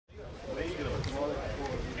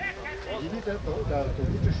vidite da to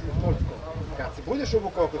uđeš u Poljsko. Kad se budeš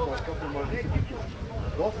obukao kod Poljska, ti možeš biti uključiti.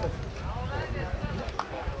 Dosad.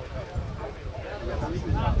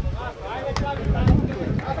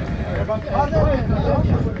 Ali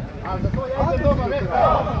za to jeste doma, ne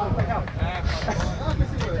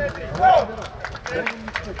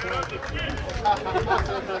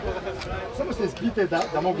samo se zbite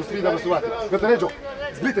da mogu svi da vas uvate. Gledajte, Ređo,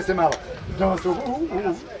 zbite se malo. Da vas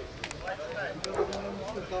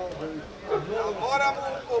Moram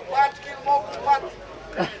u opačke ili mogu spati?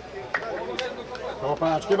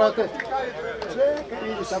 Opačke, bate. Čekaj,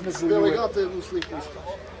 vidi, sad me zbunjuje. Delegate jednu sliku isto.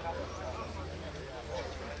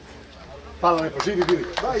 Hvala lepo, živi bili.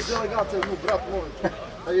 Daj iz delegate jednu, brat moj.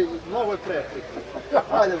 Mnogo je prijatelj.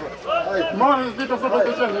 Ajde, brat. Ajde. Moram zbita sa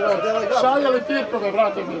potečenje, brat. Šaljali pirkove,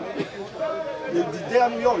 brate mi.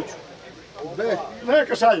 Dejan Joviću. Be,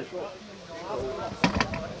 neka šalje.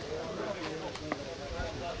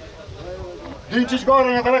 Dinčić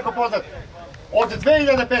Goran je daleko poznat. Od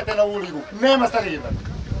 2005. na ovu ligu. Nema starina.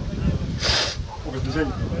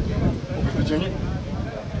 Obezbeđenje. Obezbeđenje.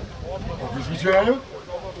 Obezbeđenje.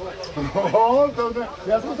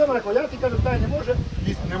 Ja sam samo rekao, ja ti kažem taj ne može,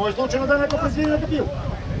 ne može slučajno da neko prezvije na kapiju.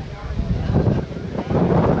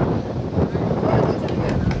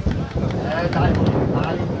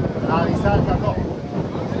 Daj, ali sad kako?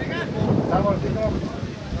 Samo ti kako?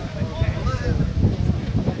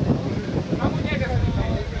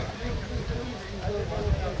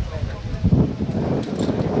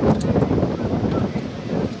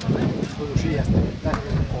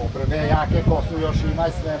 Obrve jake, kosu još ima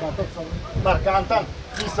i sve, tek sam markantan,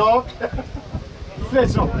 visok,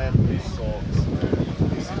 srećno. Ne visok,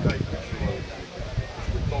 nisi taj kuću,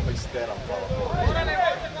 što tome isteram, hvala.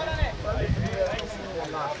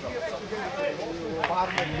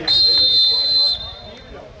 Morane!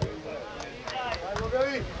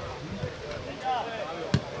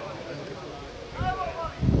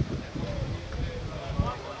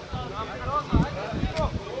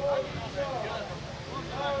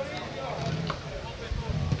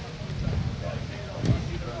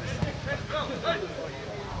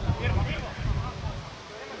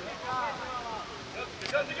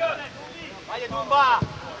 Ajde Dumba!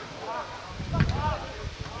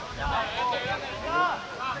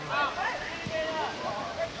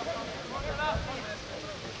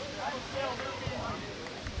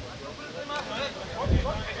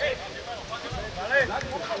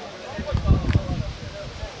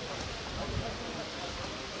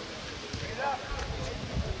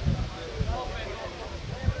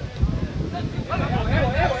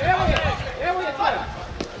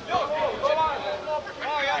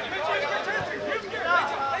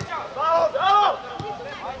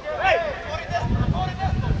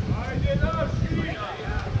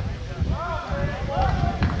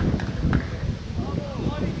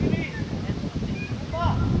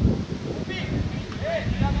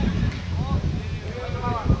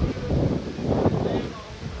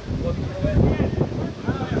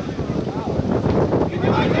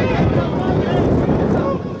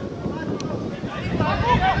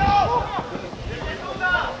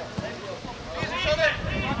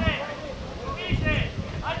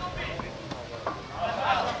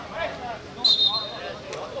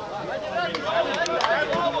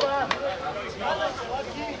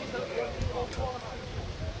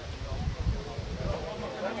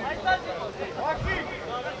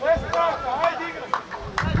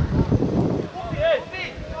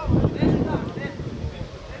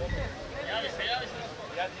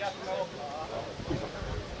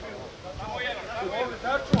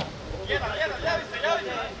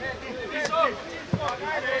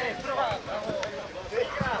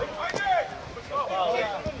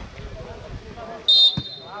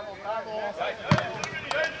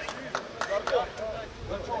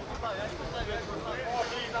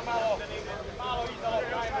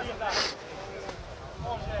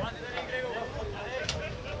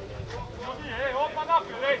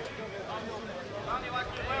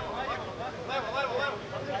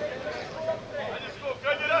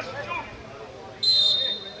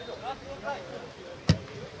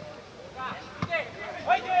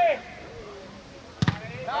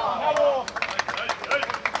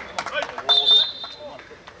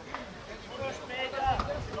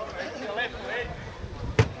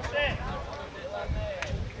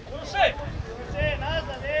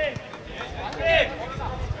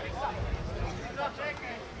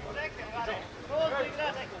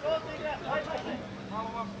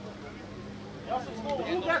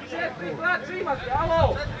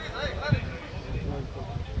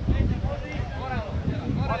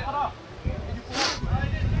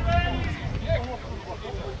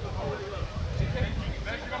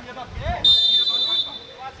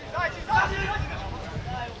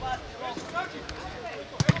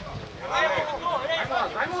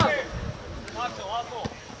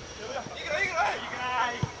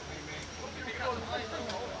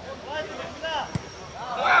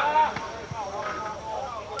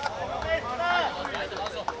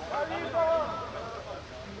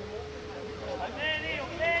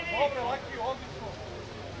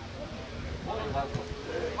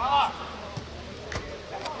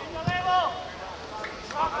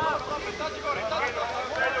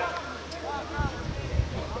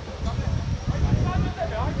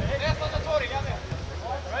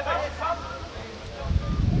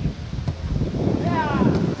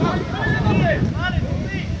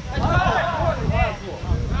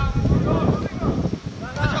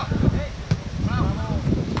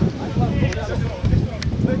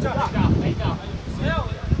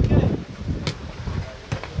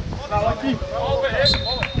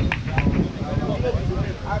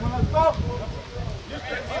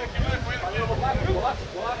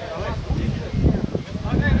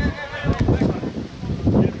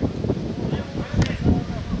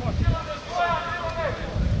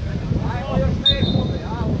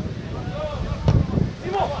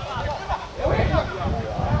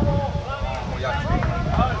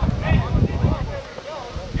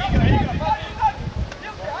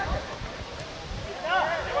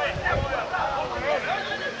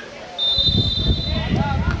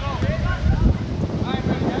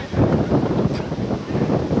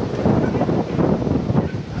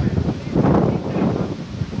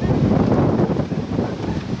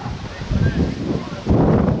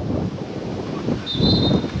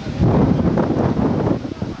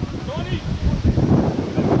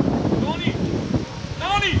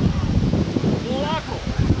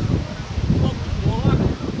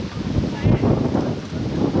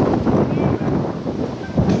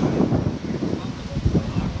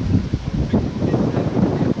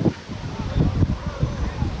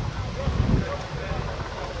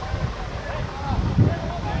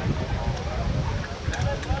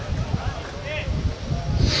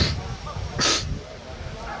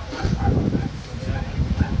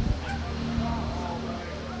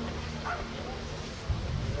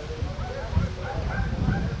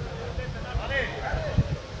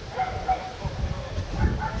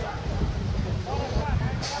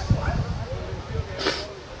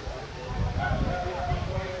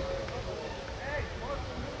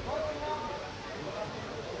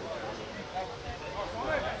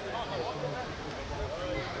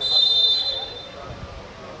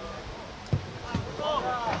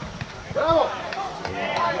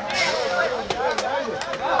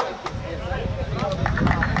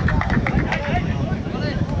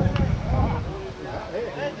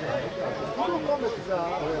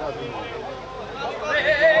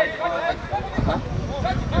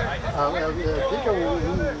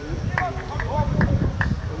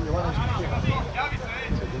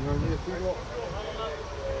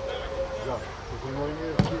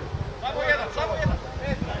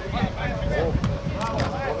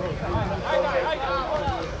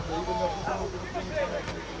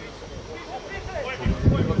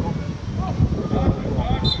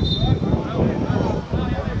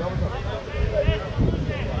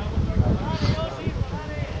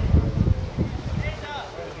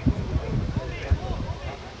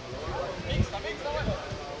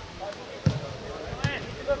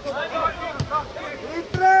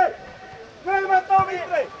 Mitre! Nema to,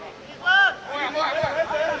 Mitre!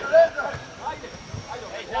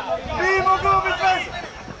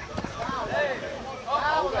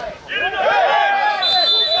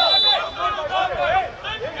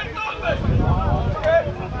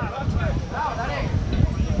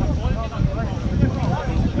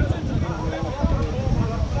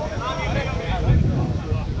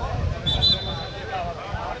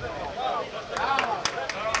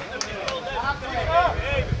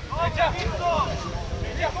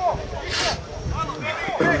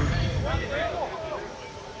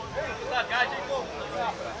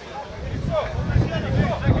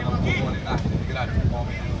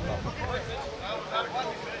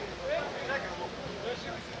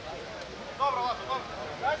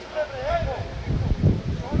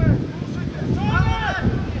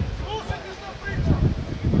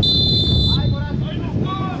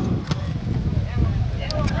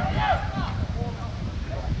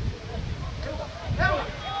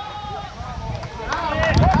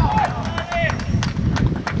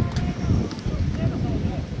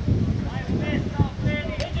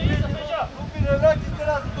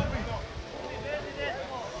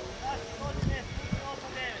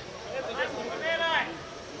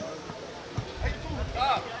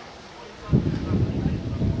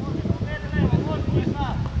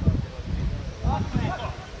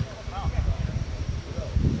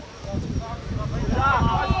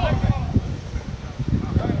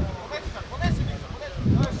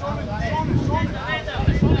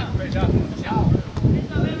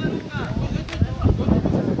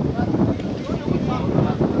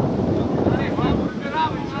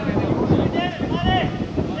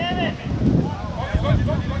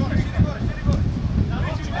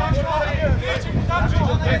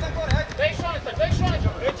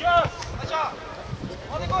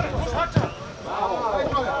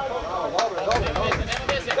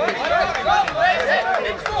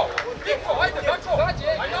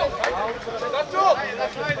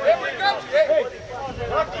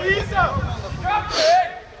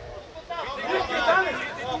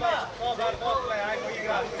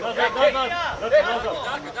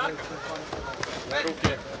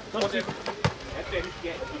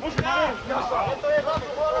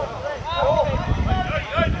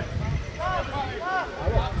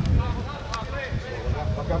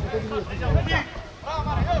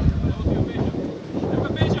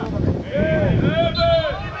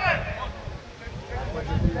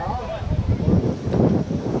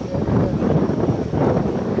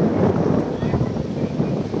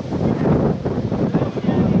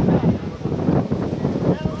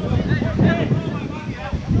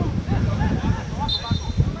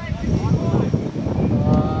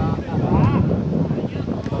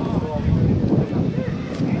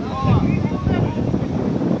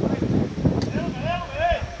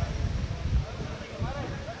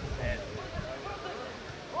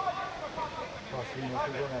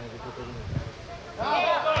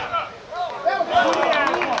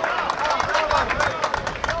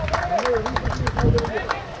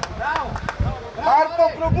 Marko,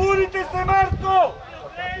 probudite se, Marko!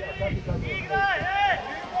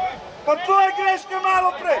 Pa to je greška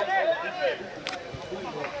malo pre!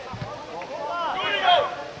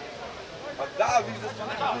 Pa da, viš da su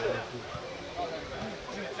neki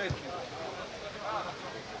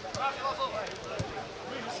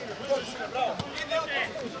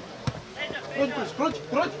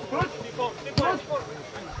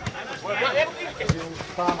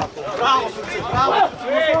Bravo, Suci, bravo!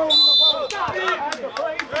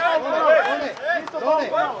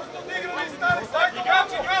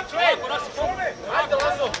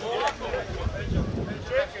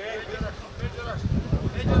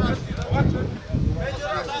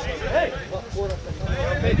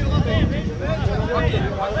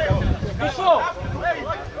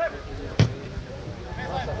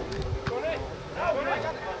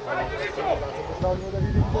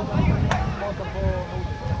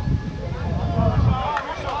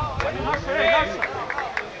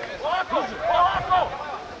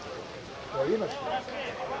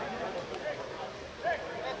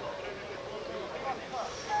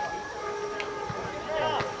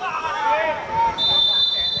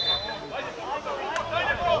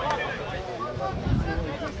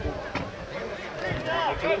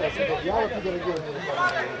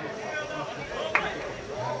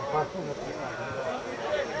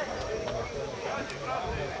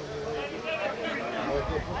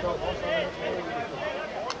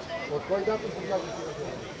 Od koji datum se kaže ti na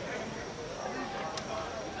tebe?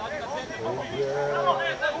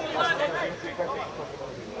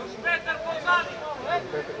 Petar pozadi!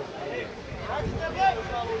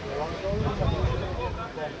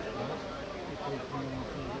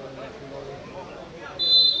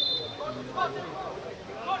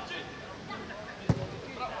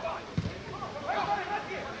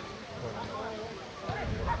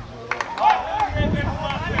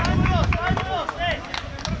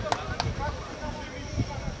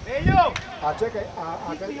 A čekaj,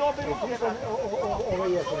 a kad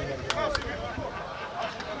ove jesene ne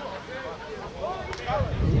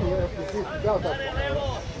ti si dao tako?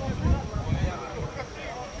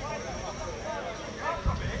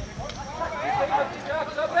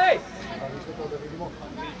 A ništa to da vidimo?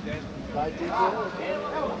 Daj ti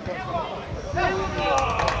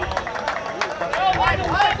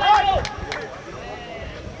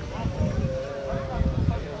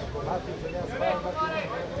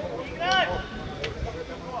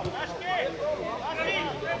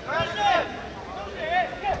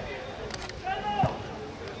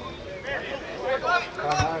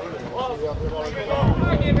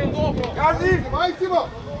Gazi! Majcimo!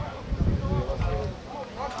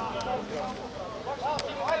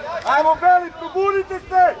 Ajmo, Beli, probudite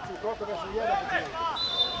se! Koliko da se jedan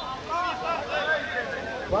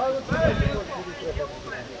hvala da ti ne budi sve.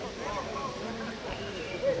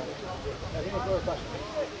 Ima to je tačno.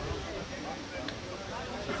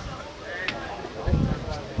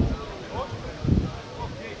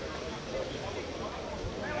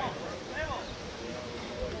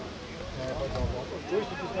 Čuj se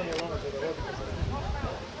ti s njom je ono što da vodi.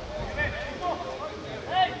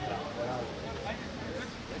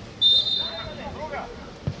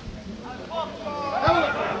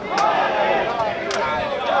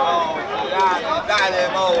 dalje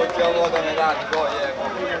moguće ovo da ne dati gol, jebo.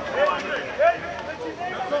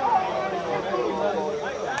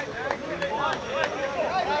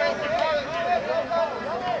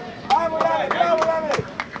 Ajmo, Rane, bravo, Rane!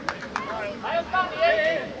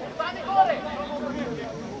 Ajde, stani gore!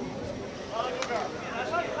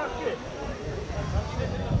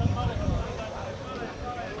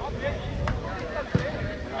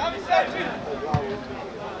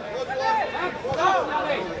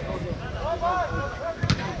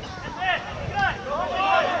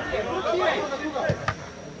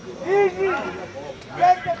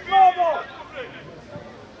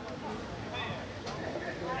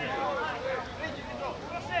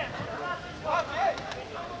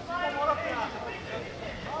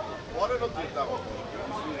 Otvoreno ti je tamo.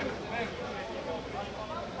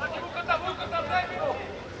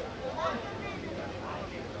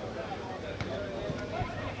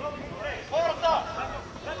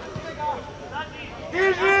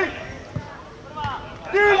 Diži!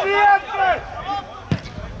 Diži, Jacek!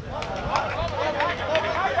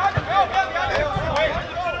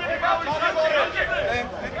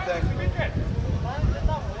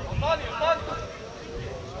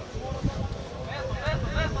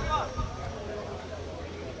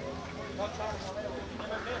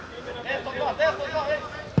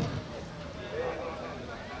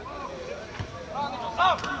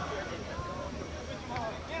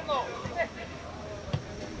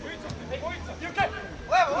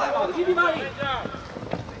 Idi mali!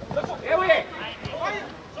 Evo je!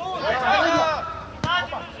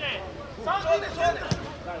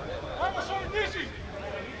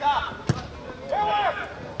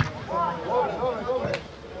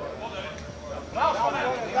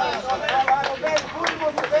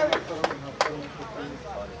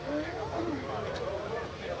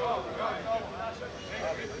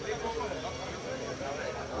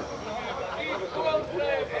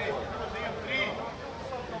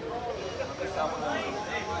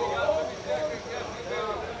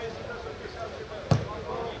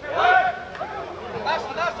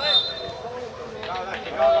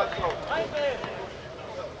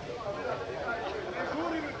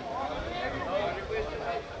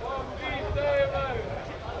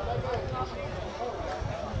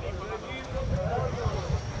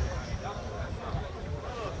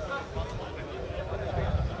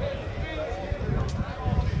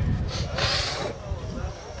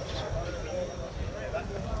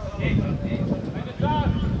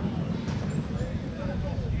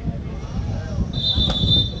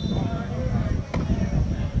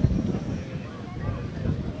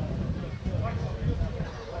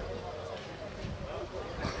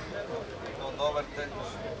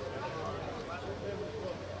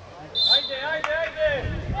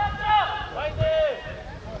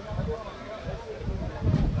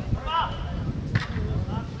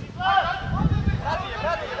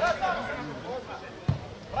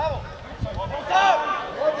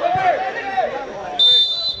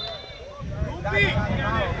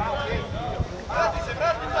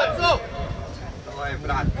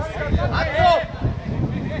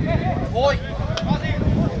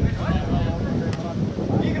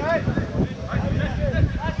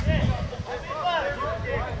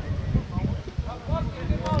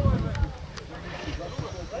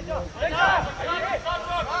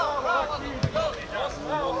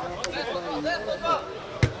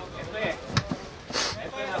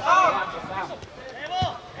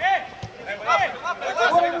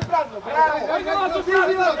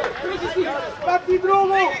 Bati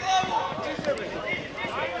drugu!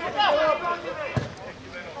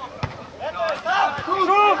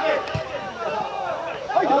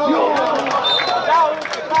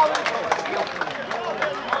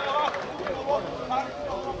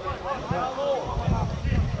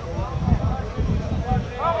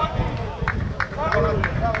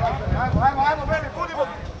 Ajmo, meni, budimo!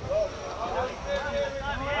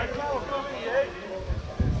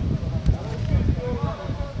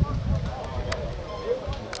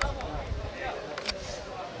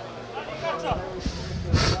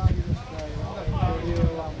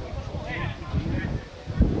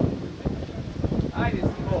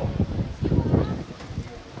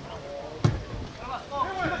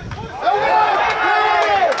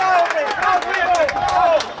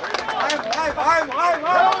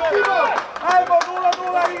 Ajmo,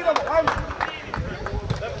 0-0 igramo, ajmo!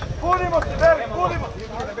 Punimo se, Veli, punimo!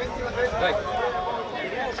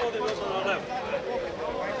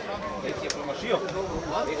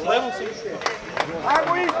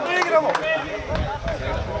 Ajmo isto, igramo!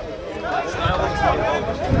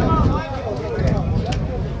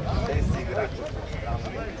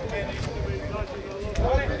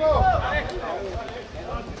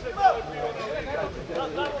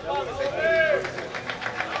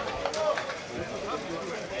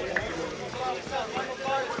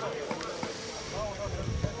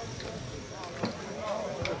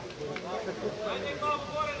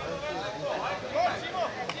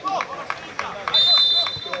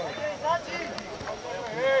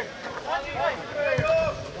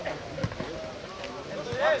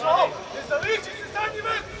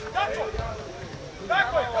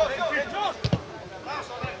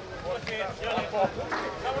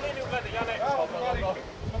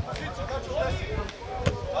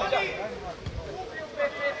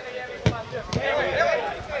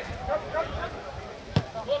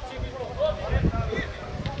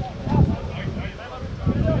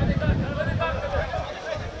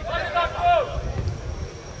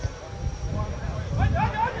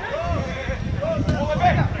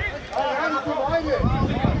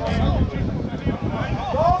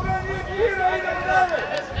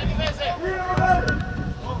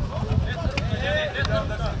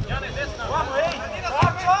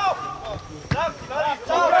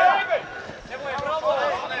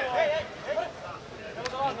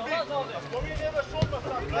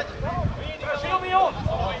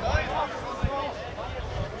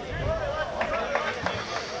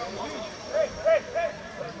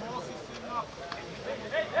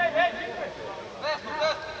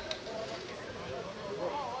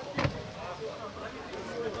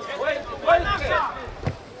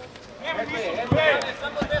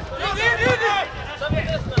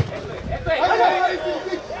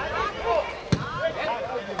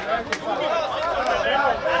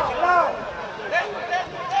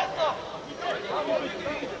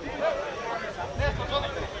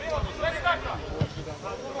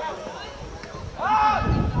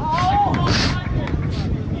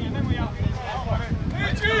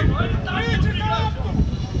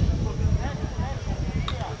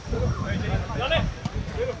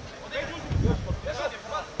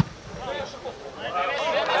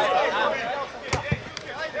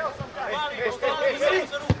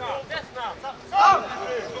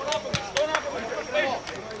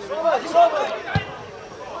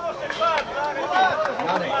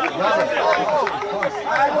 Ajmo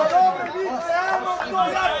dobro, Vite, ajmo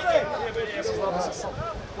to jače!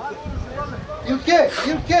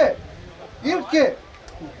 Ilke!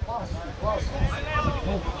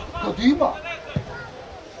 To Dima!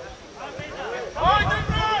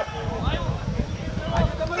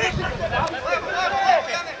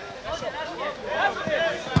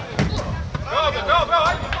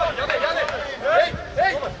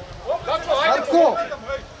 Marko!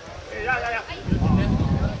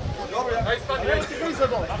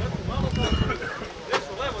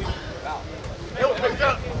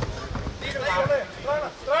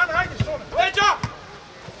 Strana, ajde Šone! Leđa!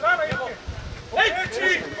 Strana, Ilke!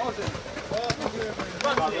 Leći!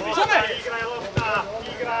 Šone! Igraj lopta,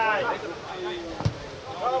 igraj!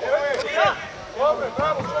 Dobro,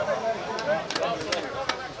 bravo Šone!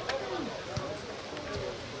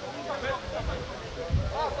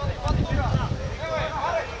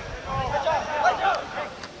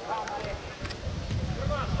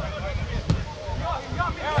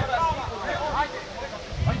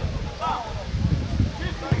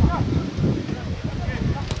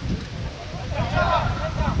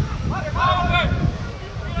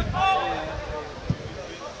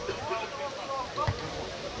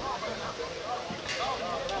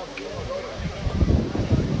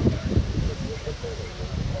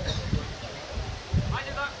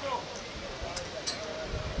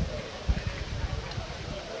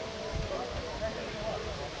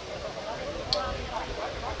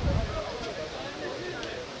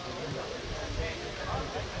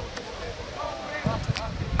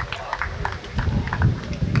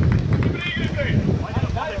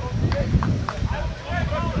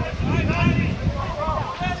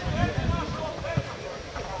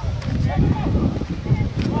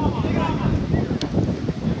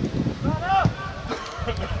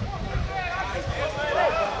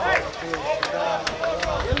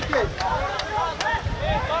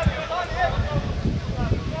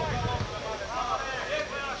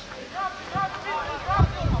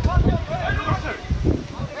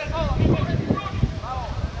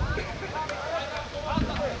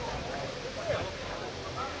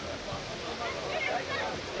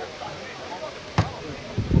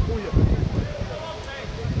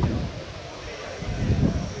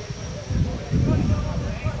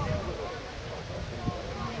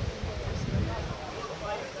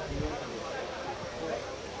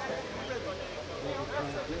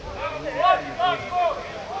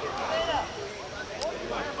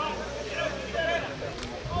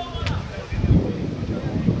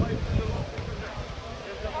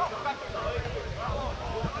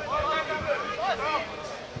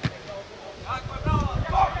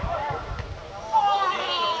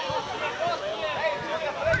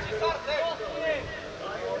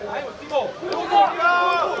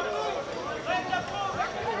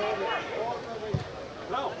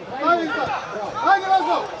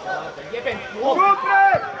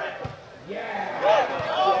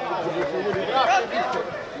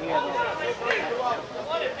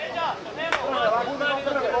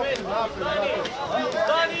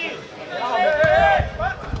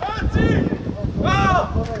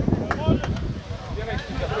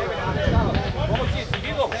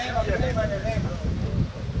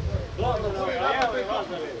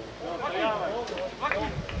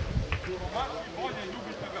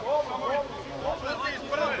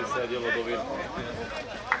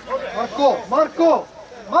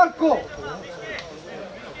 Marko!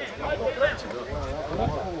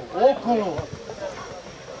 Okolo!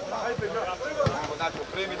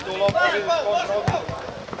 Primi tu loptu, vidiš kontrolu.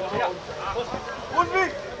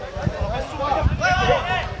 Uzmi!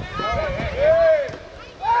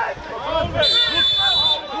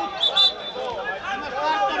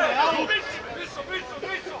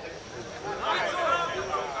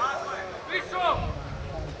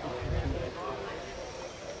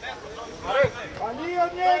 Pa nije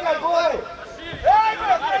od njega gol!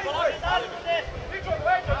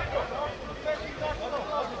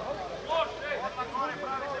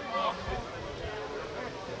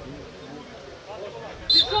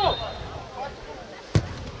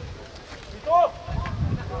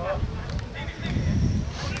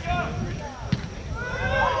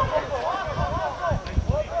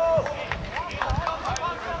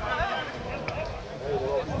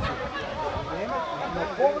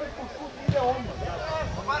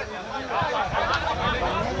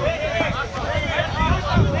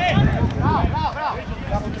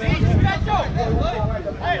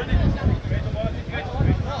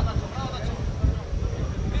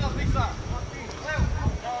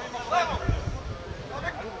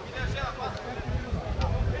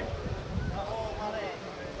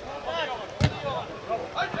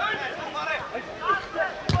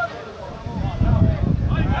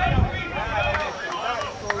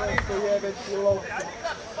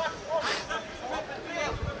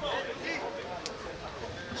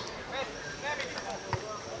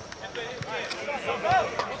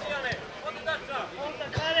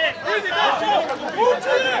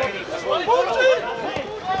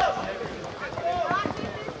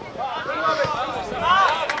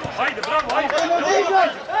 Ajde, bravo, ajde!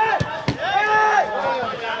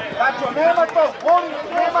 Dačo, nema to, molim,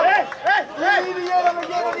 nema! Ili jedan,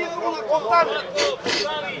 ostani!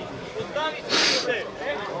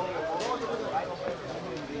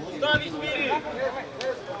 Ustavi, smiri!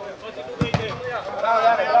 Bravo,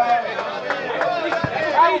 Jane, bravo, Jane!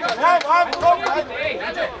 Ajde!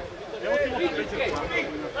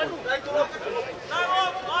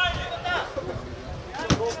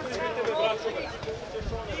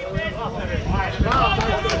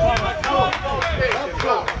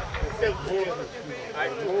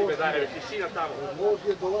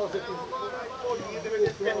 Može dolaziti.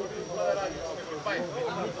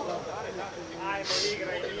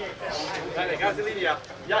 Dale, gazi linija,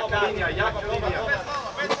 jaka linija, jaka linija.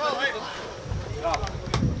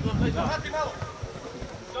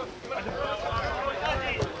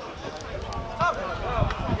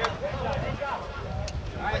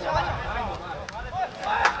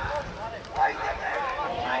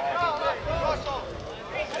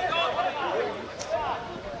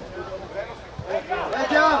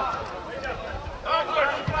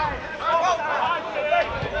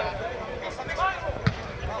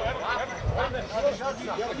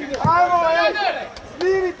 Ajmo,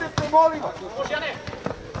 smirite se, molim vas!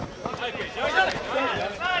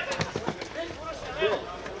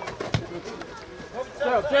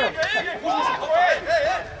 Ceo, ceo!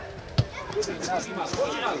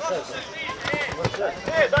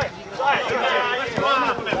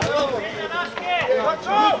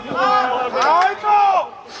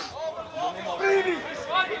 Ajmo! Primi!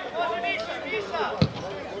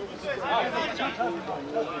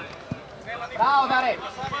 Bravo, Dare!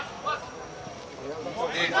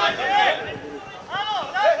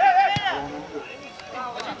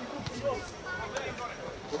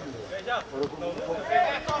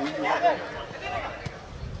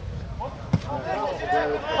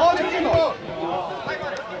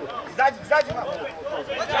 Izađi malo!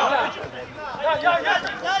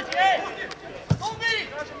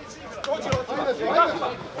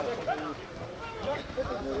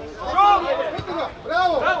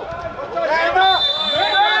 Bravo! Nema!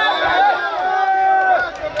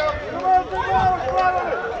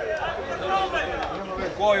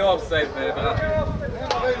 Koji je offside, brate?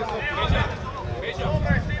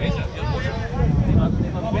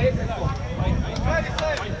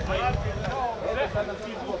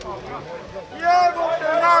 Jevo te,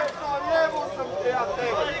 Raksa, jevo sam te, ja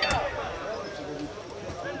tebe!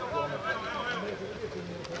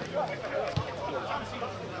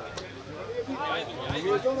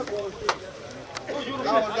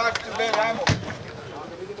 Bravo, zašto Ben, ajmo!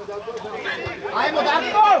 Ajmo,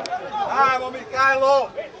 Darko! Ajmo, Mihajlo!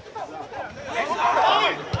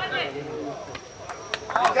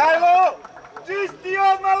 Mihajlo! Čisti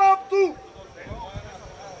odmah loptu!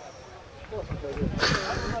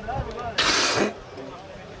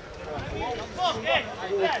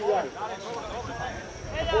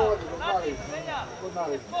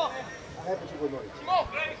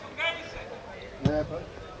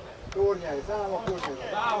 Kurnja je, samo kurnja je.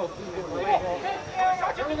 Bravo,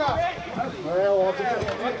 Evo, ovdje.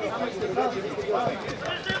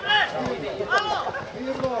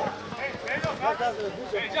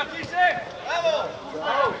 Peđa, tiše! Bravo!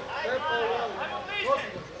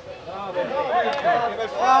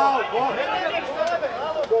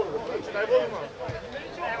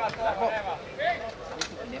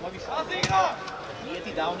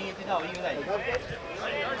 Nije ti dao, igra dalje.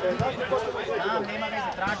 Znam, nema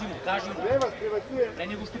veze, traži mu, kaži mu. Pre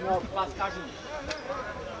nego što pusti pas, kaži mu.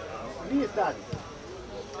 Nije stari.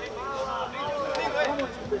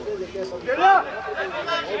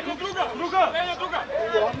 Druga!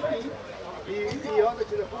 I onda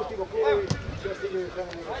će da pustimo klubovi da se igraju sve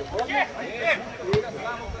na njega.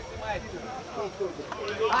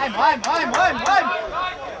 Ajmo!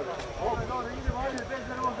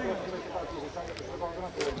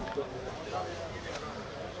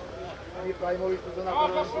 Mi pravimo listu za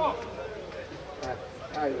napravo.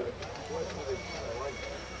 Ajde.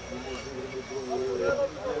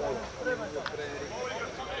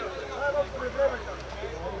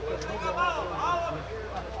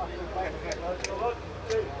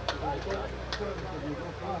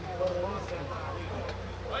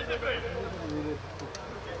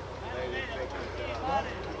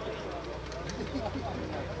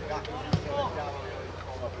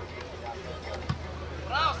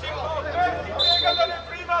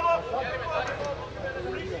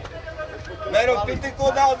 Ero, piti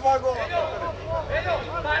ko dao 2 gola.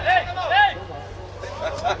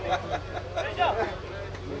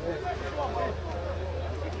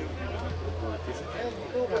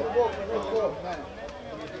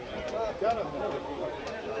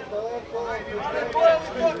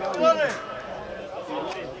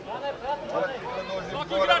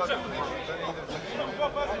 Svaki igrača!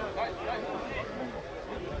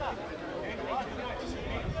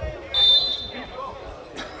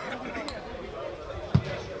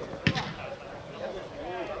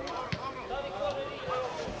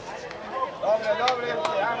 Dobre,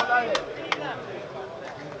 ajmo dalje.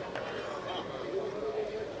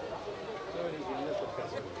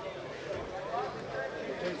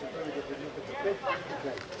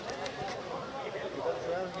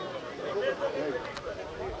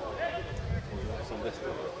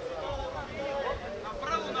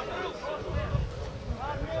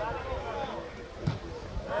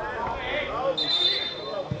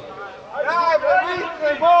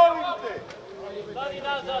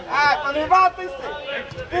 Pa ne vataj se!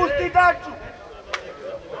 Pusti Daču!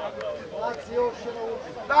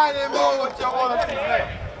 Daj, ne moguće, ovo da si sve!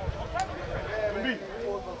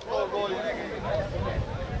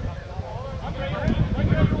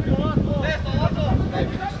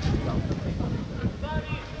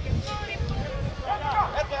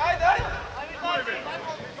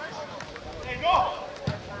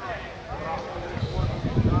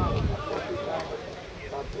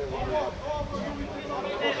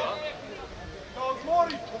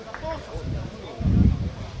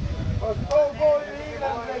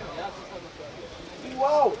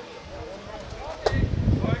 Wow!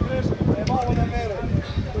 Ne malo ne mere.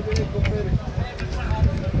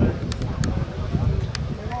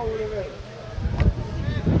 Ne malo ne mere.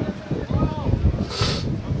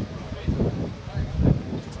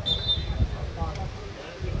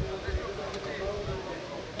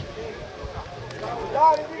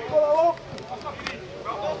 Dali Nikola loptu!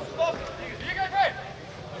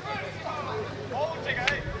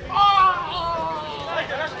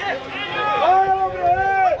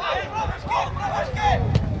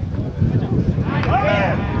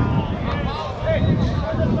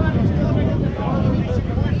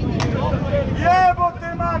 Jebote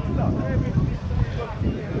Maksa!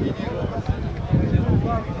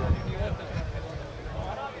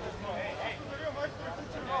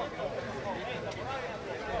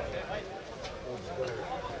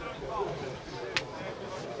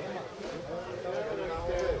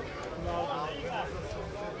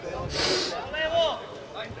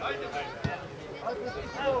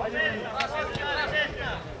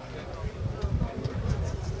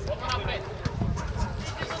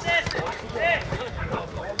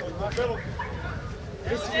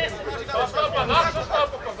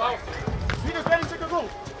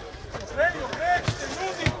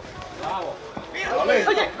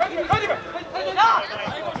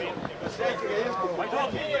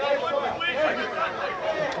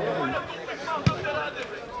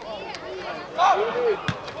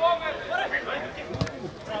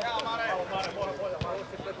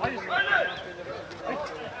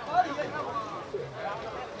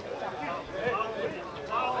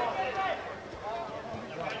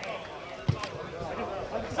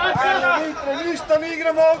 Ništa ne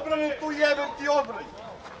igramo odbranu, tu jebem ti odbranu.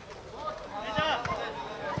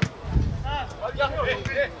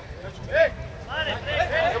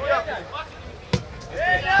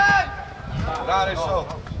 Da, rešao.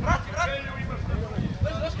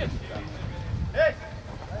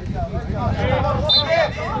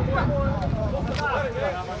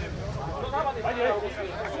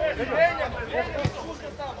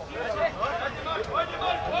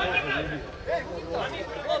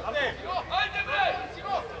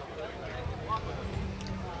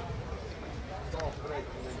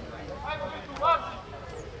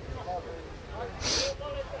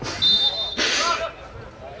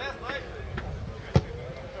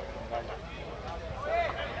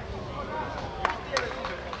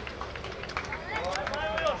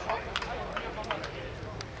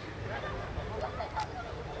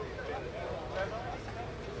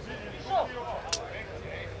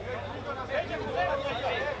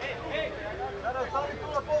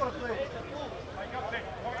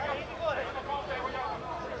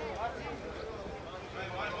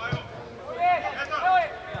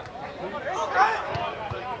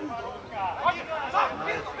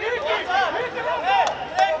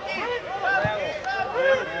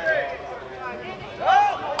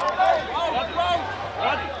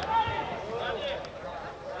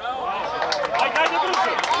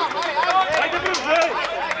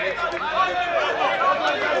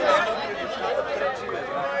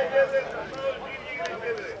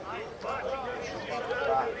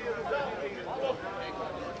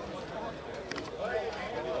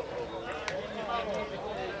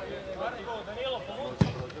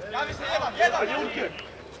 Javi se jedan!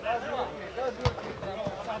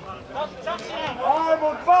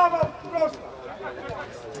 Ajmo, dva vam prošla!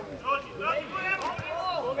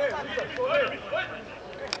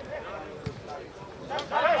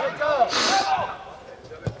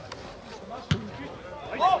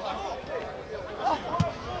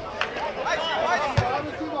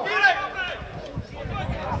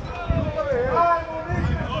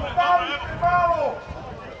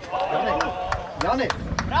 Jane!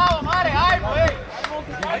 Bravo, Mare, ajmo, ej!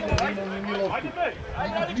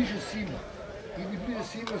 Ajde bliže Simo. Idi bliže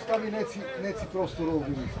Simo, stavi neci prostor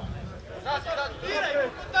ovdje više. Diraj,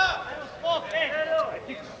 puta!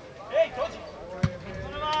 Ej, dođi!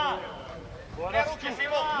 Ne ruke,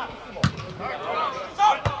 Simo!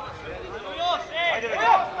 Još, ej!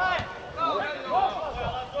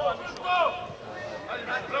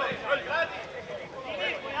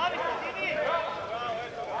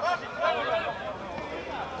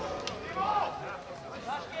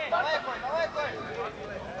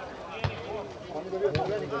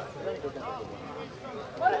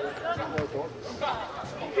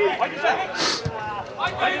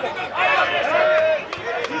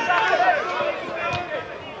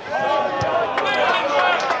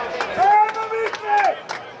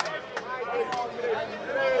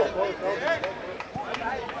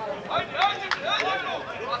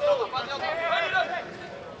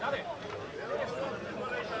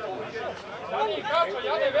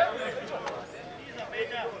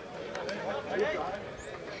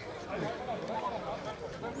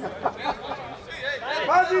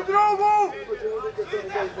 Pazi drugu!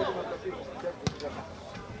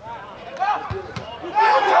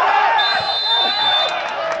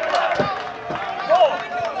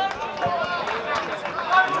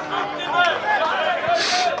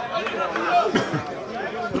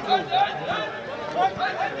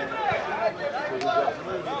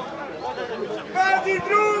 Pazi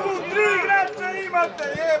drugu! 3 igrača imate,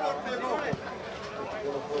 jebote go!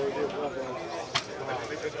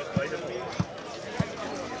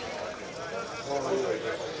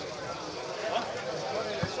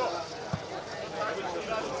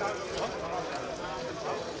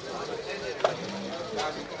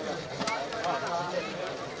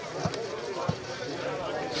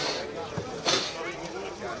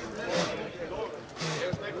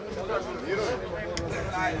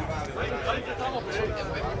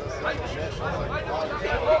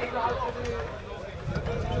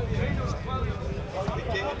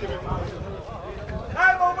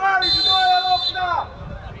 Ajmo, Marić, moja lopta!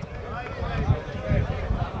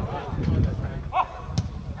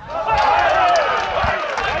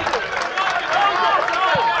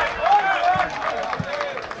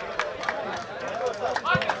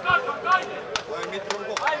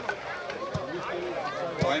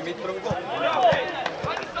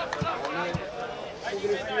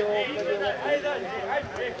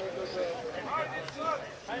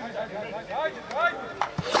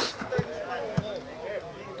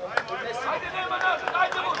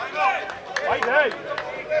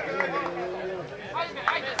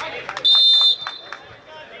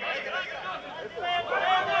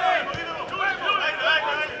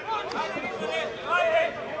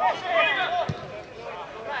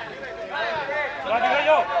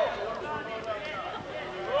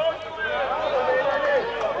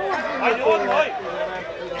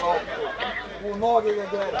 U noge ga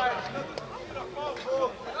gleda.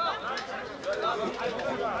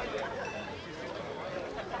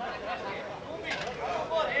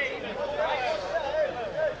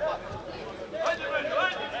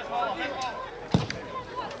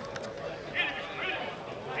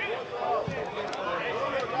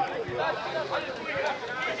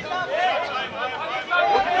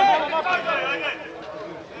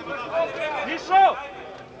 Nišo!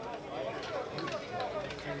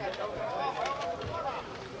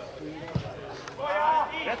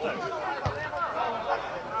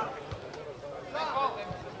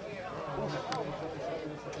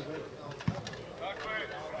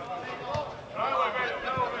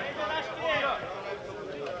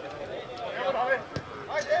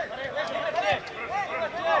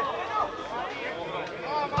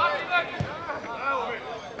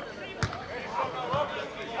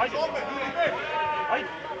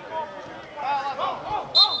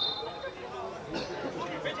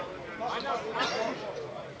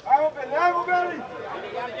 Ajmo, Beljan!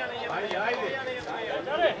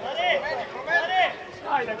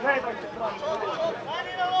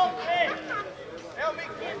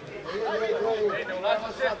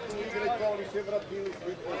 tu igrajte, oni se vratili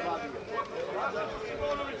svi pozadnje.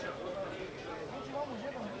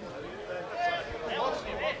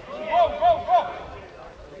 Go, go, go!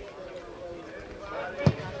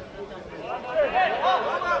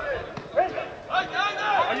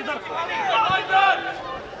 Ajde, Darko!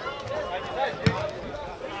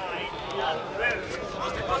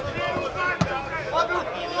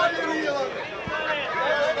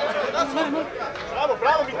 Bravo,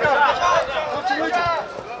 bravo, Mika!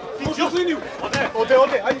 Puši uz liniju! Ode,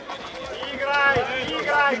 ajde!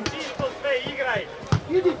 Igraj, čisto sve, igraj!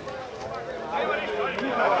 Idi!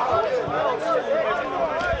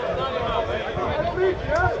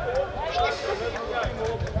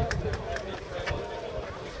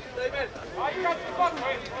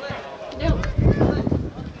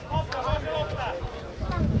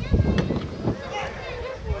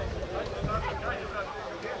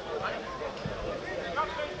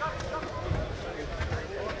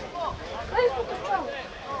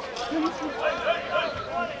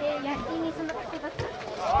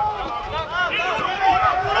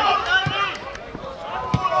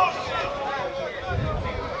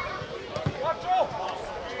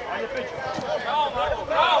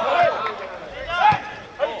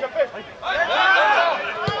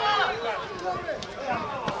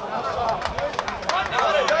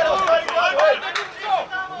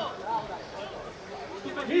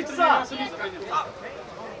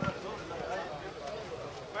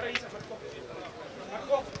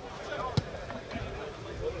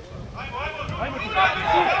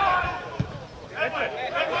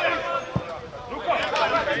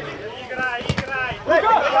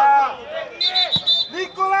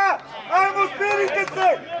 Nikola, ajmo, smirite se!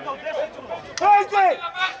 Hajde!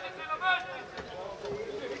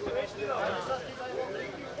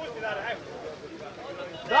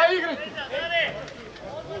 Daj igrati!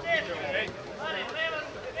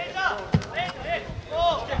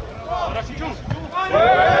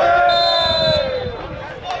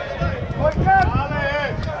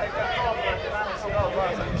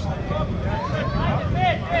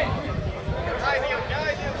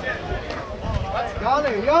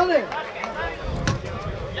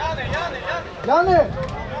 Jane!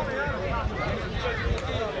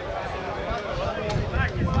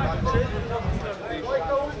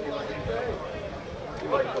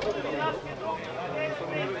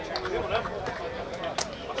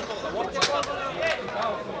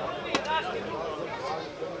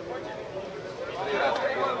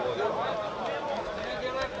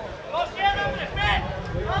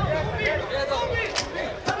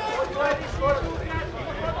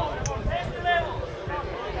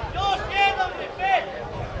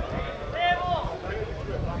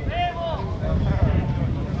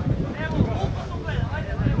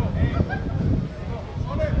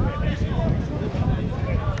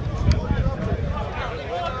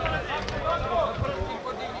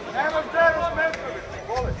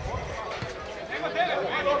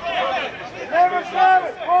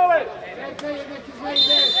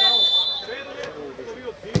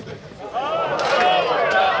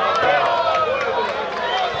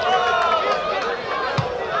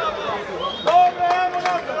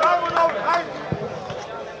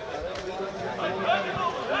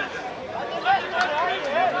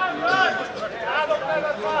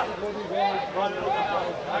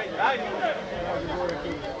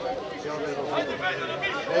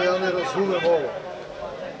 Ja ne razumem ovo.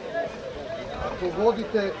 Ako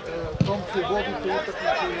vodite, Tomci, vodite utakmicu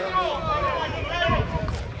i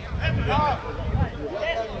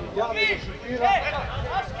ja ne zašutiram.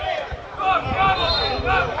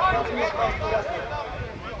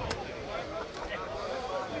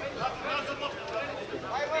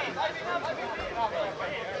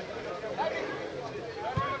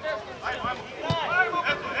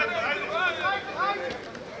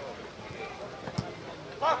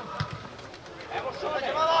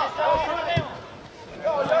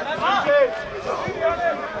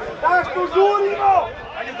 Zašto žurimo?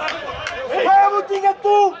 Evo ti ga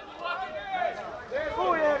tu!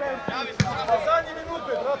 Zadnje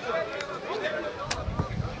minute, brate.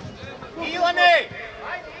 Ivane!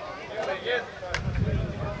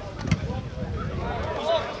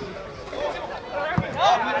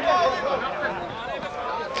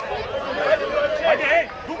 Ajde, ej,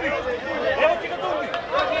 dubi! Evo ti ga dubi!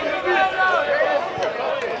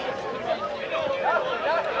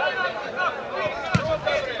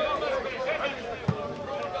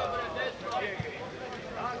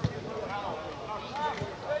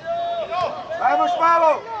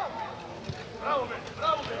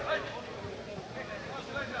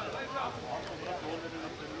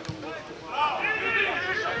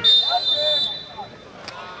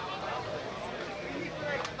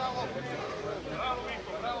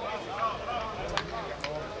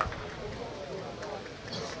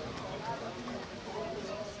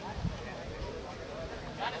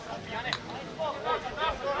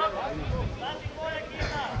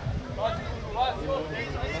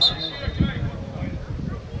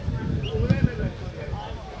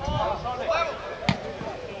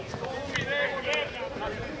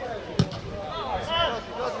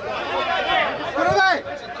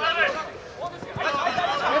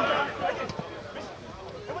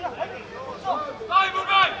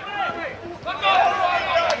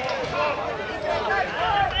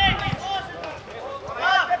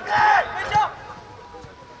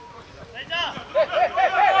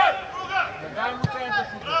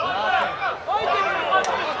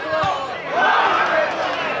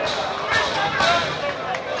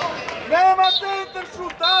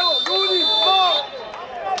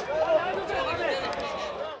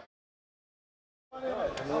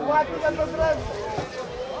 Mati ga do drevo!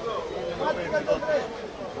 Mati ga do drevo!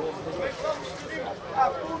 A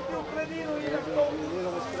puti u predinu i na to!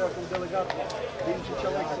 Idemo s prijakom delegatom. Dinčić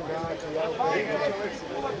Aleksa.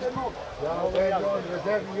 Ja ovaj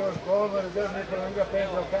rezervni još gol, rezervni prvenga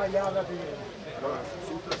Pedro, kaj javljati?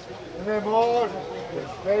 Ne može,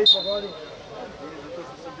 sve i pogodi. Zato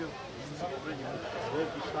što sam bio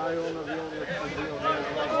Zveki, šta je on avion, bio,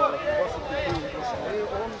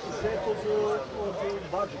 on zet od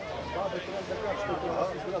budžeta. Babe treba da kač što je to nas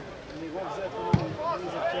izgrad. Njegov zet, on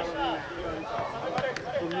nije zahtjela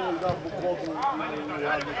i to nije da vodu i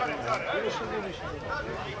radnike. Imaš li nije ništa?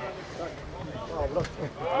 Hvala, brate.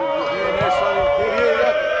 Nije nešto, nije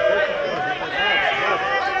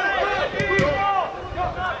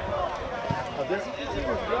a gdje si ti si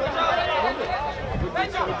izgrađa?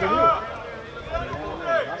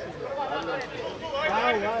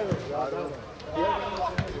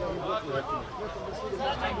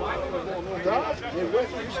 Da, jer uvijek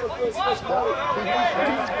je više koje sve stvari.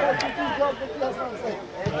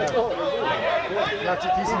 Znači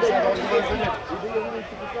ti si sad odgovoran za njega. I da je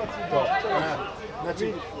identifikaciju. Znači,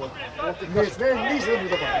 nisam mi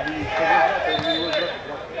dobar.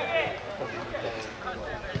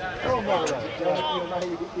 To malo da.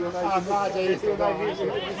 A mlađa isto,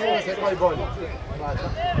 nema se koji bolji. Mlađa.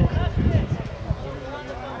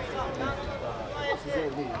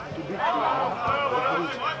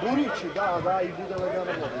 Burići, da, i bude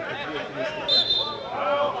legano vodi.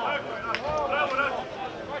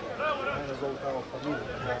 Mene zovu kao familiju.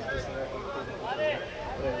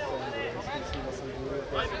 Svima sam burio.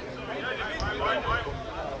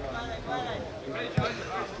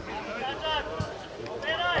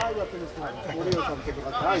 Ajde da te ne snimam, burio sam te.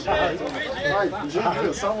 Ajde,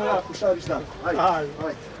 živio, samo ja kušariš dan. Ajde.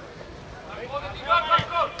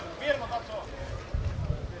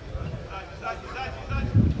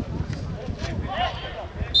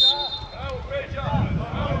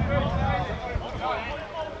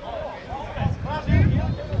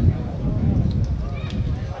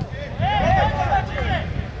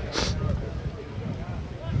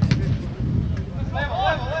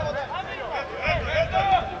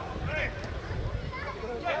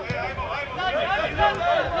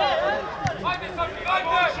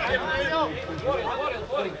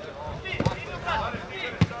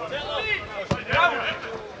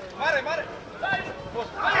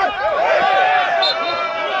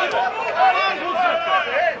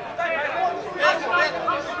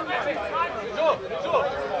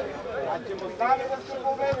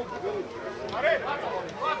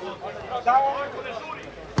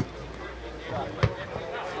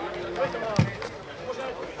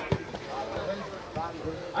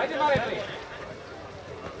 Ajde, Mare, prije.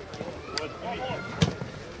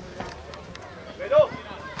 Bedo!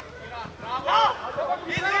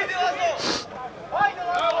 Idi, Lazo! Ajde,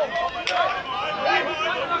 Lazo!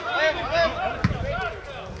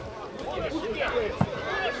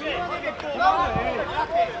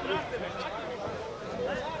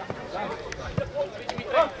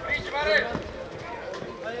 Priđi, Mare!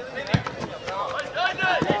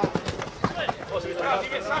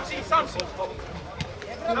 Sam si!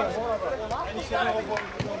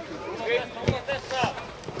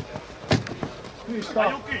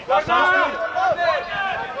 Ništa.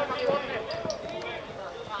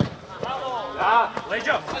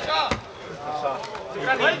 Leđa!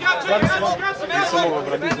 Nisam ovo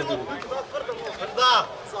braniti za bilo. Da!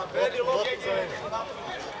 Vedi loptica.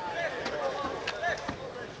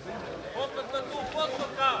 Postotka tu,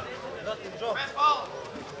 postotka! Zatim Džo. Bez fala!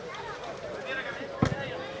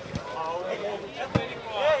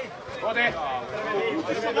 Ode!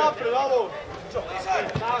 Uči se napred, alo! Džo!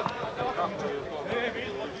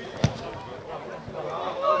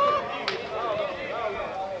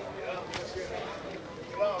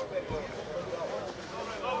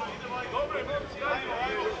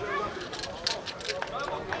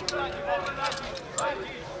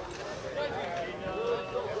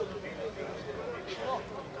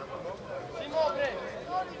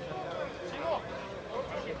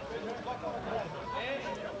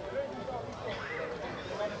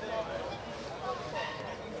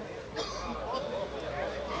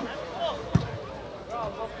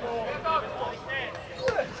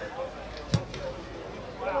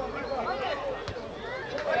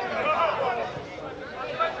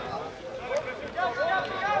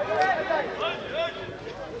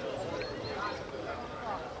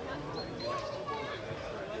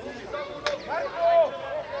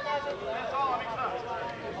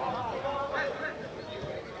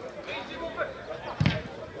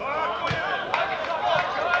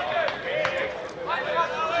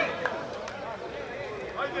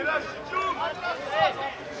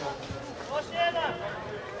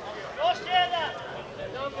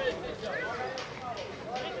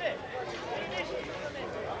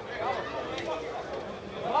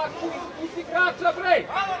 Pusti krača, bre!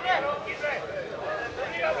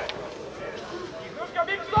 Iznuška,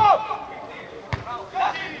 big stop!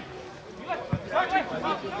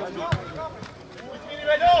 Izmini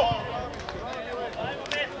Veljo!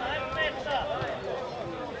 Ajmo mesta!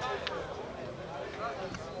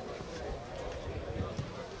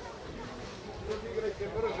 Igrajte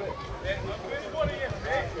brže.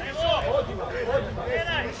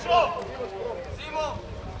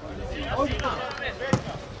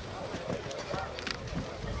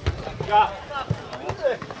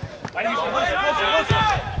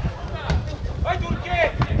 Ajde,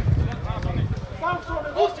 Urke!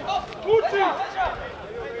 Uči!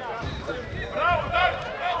 Bravo, Darko!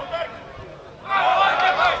 Bravo, Darko!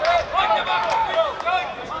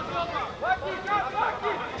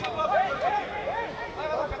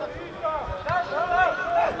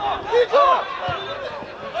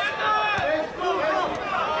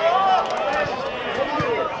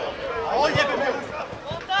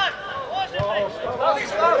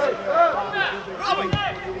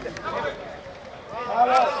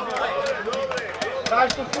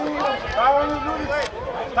 Zašto su uvijek? Stavanje ljudi!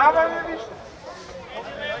 Stavanje više!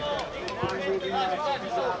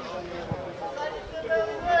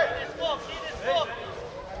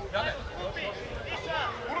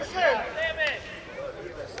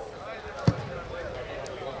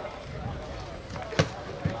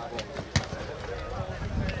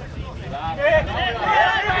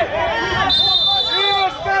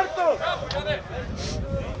 Imaš kartu!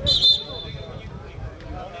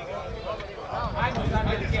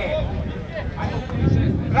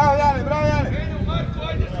 Bravo Jane, bravo Jane!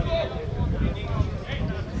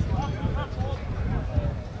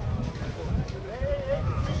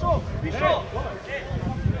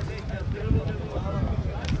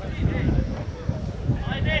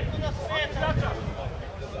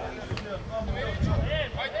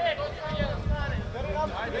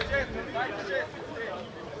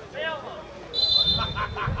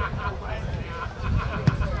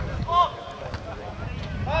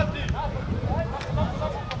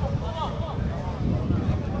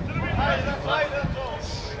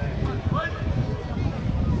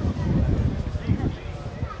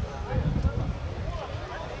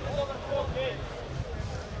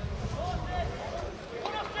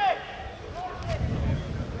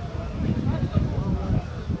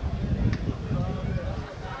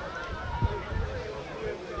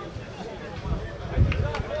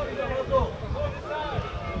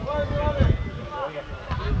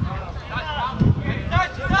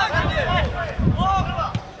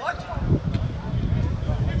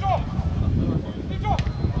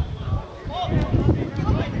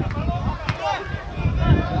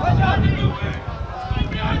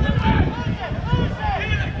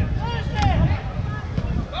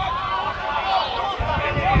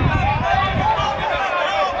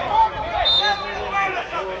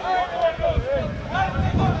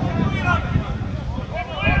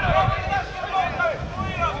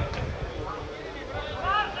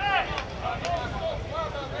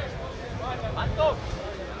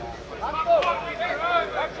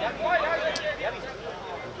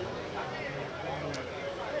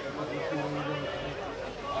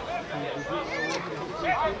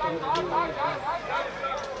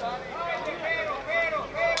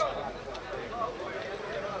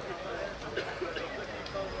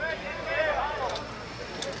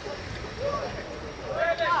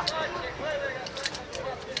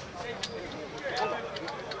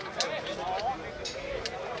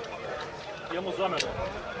 Imamo zamenu.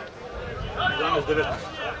 11-19.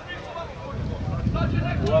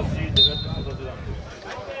 Ulazi 19 do 11.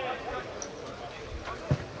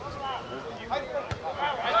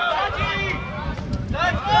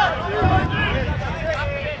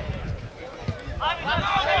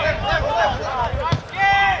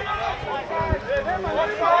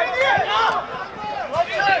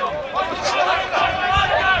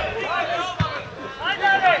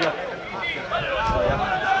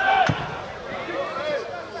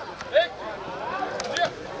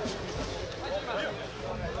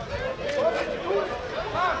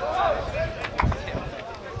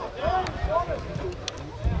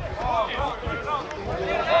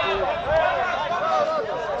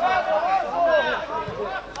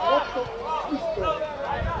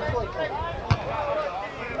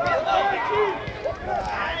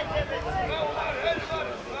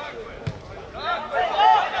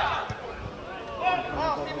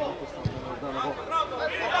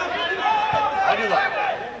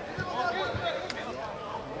 Palilulac.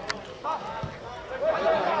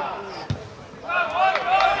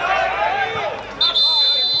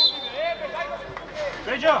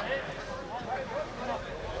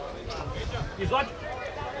 Izađi.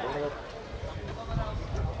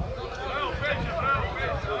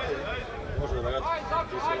 Može da radi.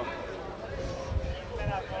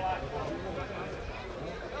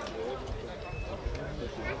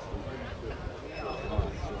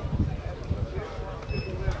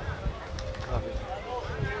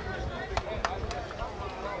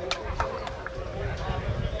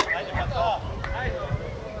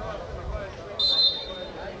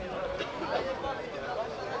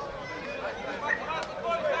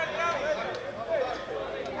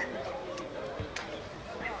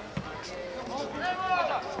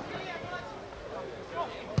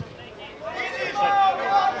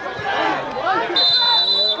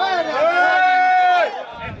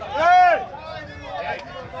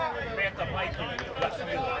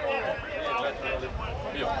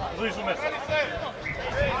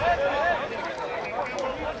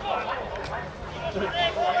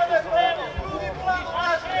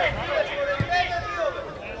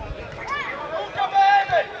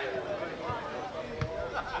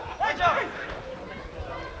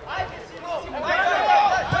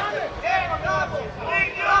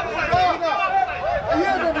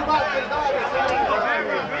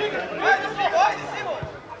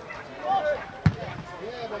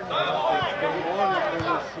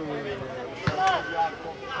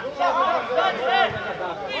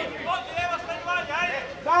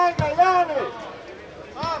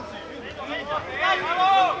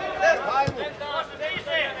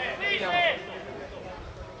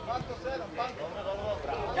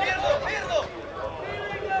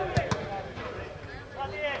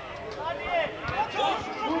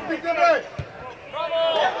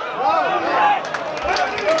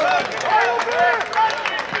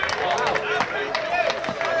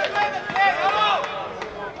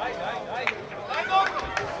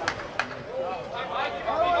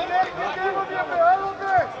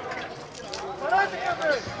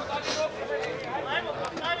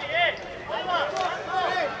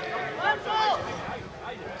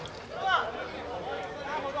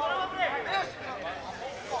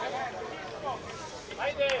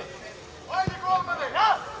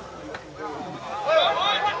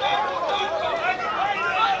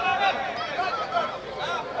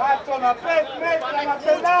 Na 5 metra, na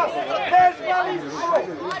pedal, bez balistu!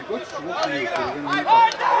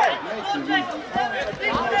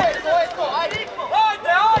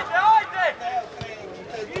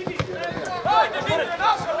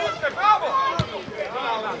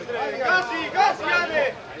 Gazi,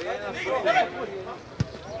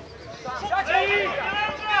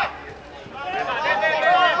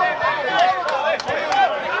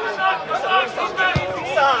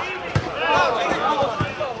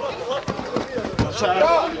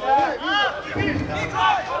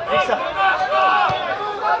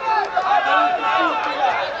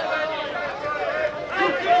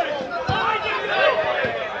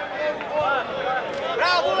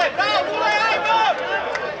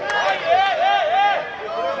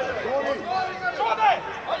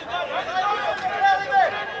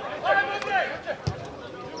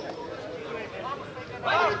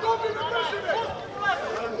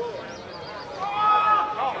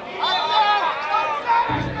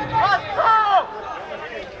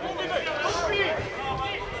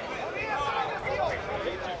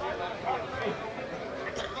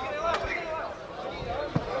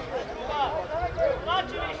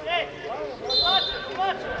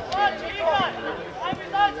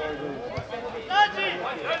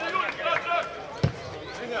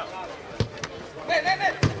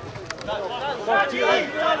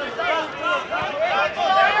 Jane!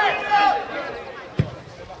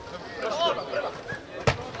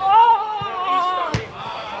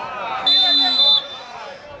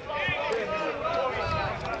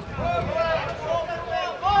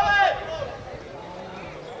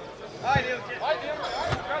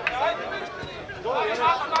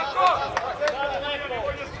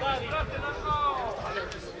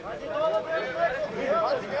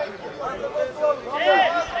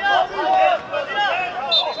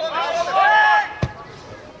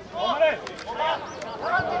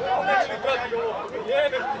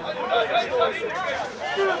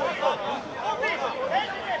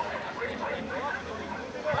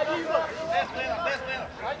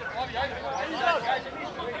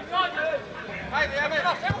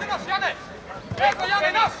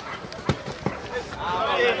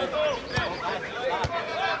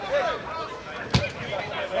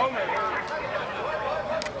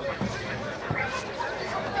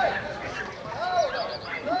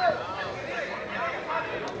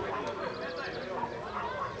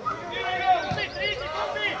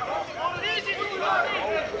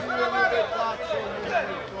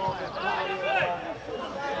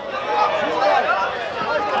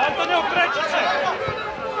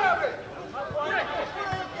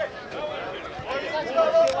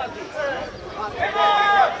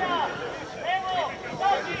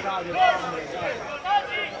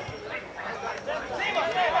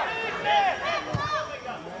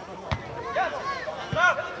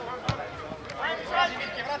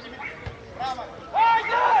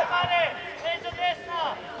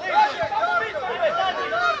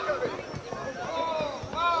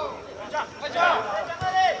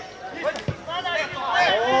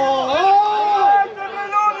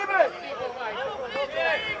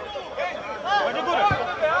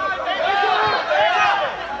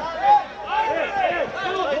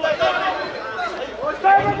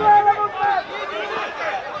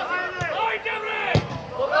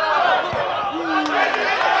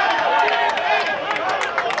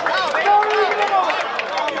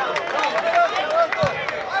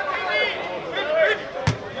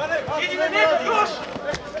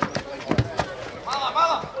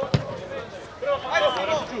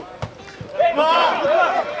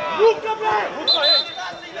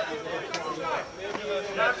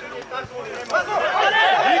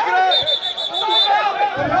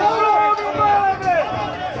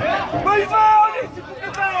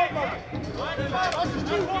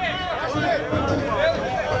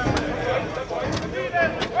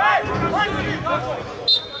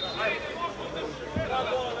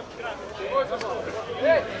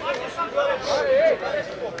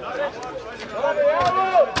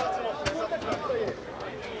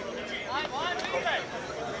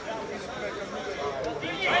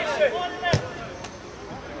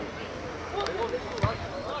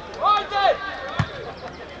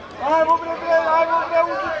 Ajmo bre,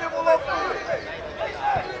 uzite mu loptu!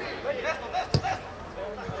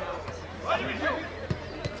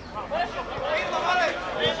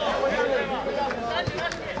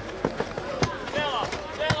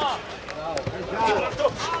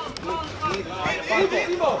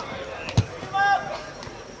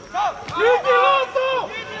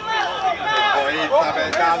 Dvojica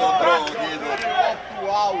me dan od drugog idu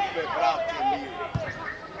loptu aupe, brate mi.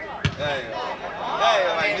 Ej,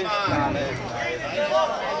 ništa ne zna.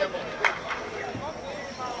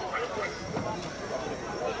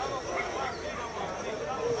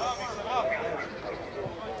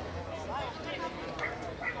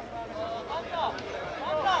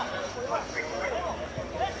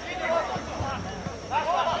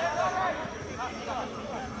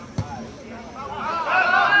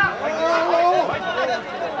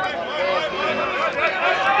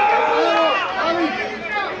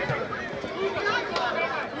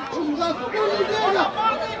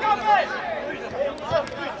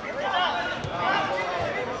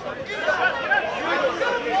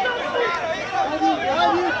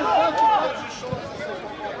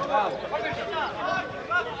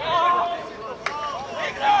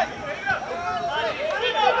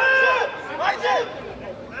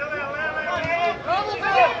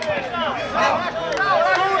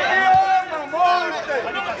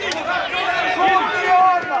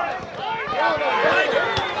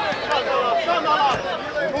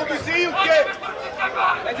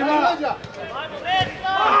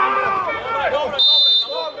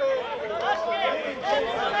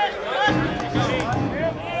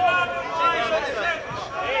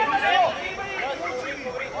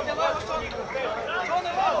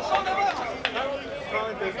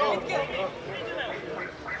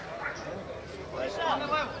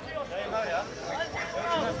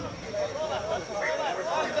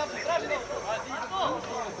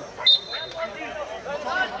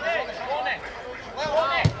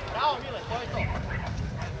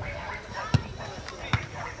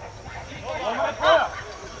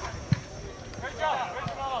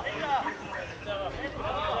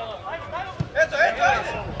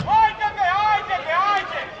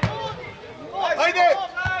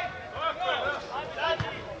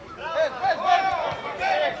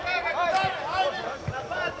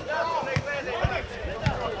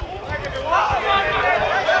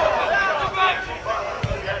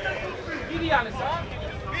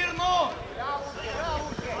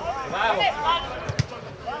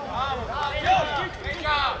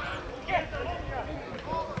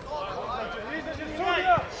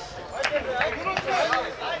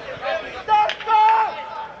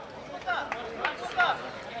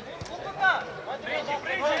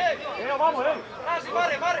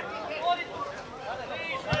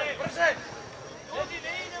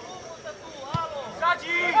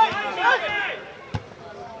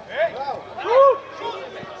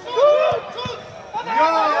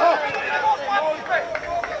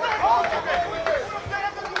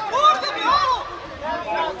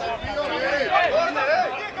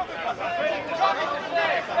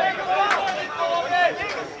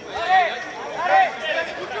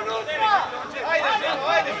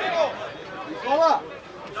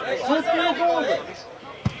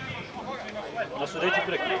 Da su reći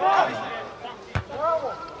preko.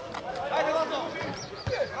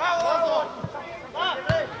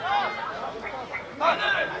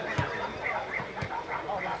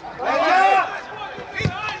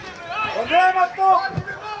 Nema to!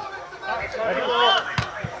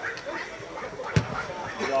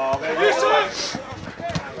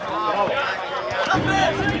 Ne.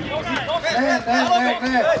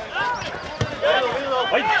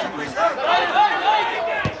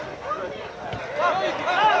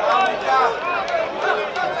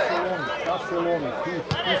 Sad se lomi, tu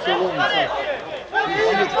se lomi sad. I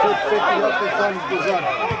uvijek 5 jako stanih do zadnje.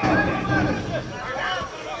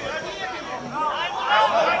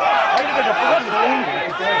 Ajde da ga pogledaj.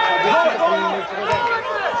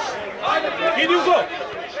 Idi u gol.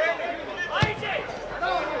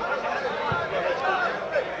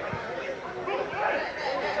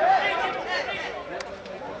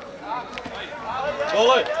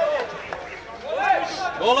 Gole!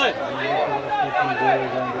 Gole!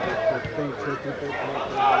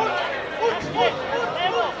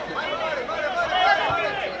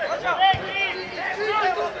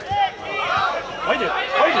 Ajde,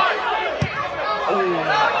 ajde!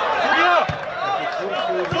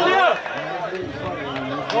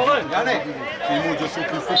 Jane, čim uđeš u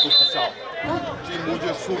suprotni čao. Čim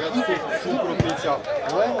uđeš suprotni čao.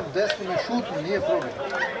 Levom, desnom i šutom, nije problem.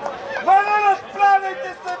 Vana, spravljajte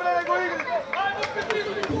se bre, nego igrite!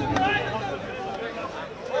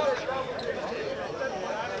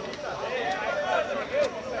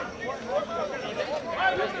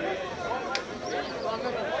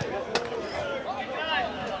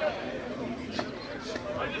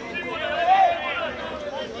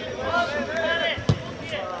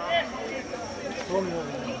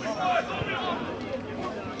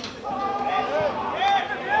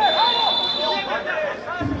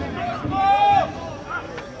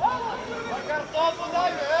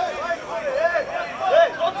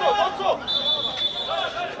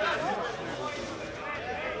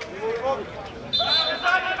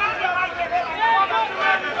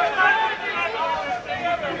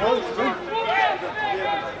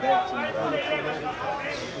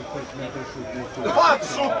 Pad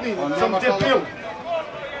šutni, sam te pil!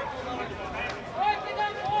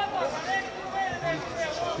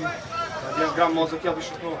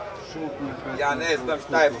 Ja ne znam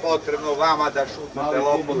šta je potrebno vama da šutnete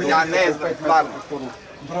loptu, ja ne znam stvarno.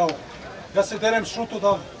 Bravo. Ja se derem šutu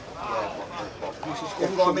da...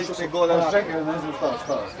 Kako mislite goda? Čekaj, ne znam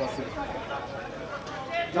šta se...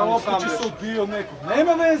 Ja lopta će se odbio nekog.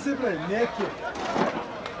 Nema veze bre, neki.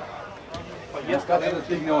 Kada da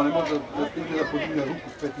stigne, on ne može da stigne da podigne ruku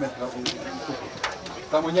s 5 metra u suku.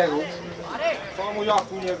 Samo njega. Samo jako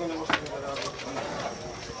u njega ne možete da radi.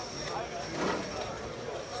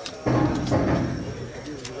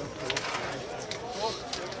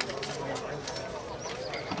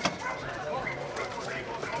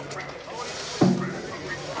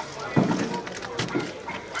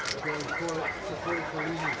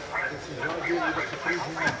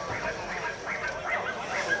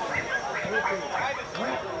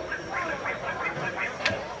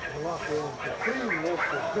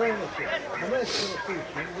 Krenuti, na mjestu na kuću,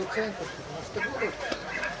 do centra, na što bude.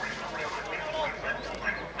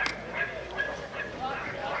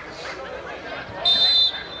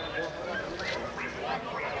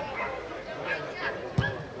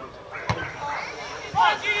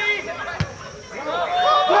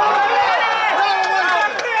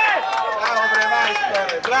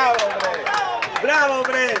 Bravo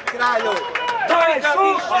bre, kralju! Daj,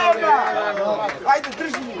 šušavlja! Ajde,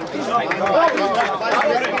 drži mi!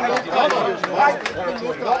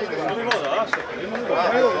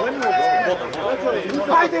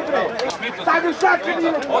 Ajde bre! Sad u šače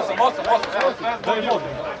nije! 8. Daj vodu.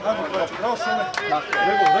 Ajmo proći, pravo šene.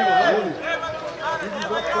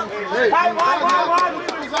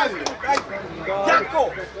 Jako!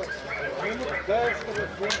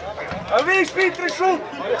 A vi špitre šut!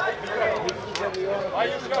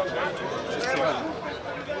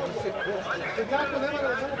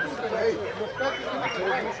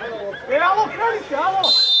 Alo, kreni se, alo!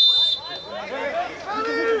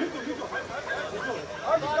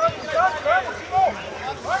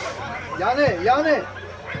 Jane!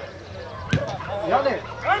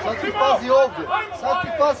 Sad ti pazi ovdje, sad ti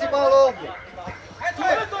pazi malo ovdje.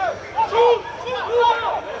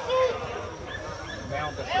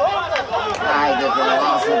 Ajde,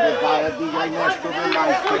 bravo, se para da igraj nešto do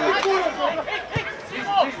majstora.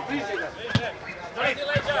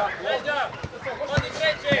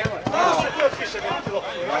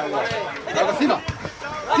 Evo Sima!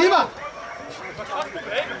 Sima!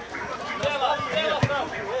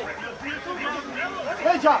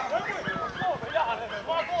 Leđa!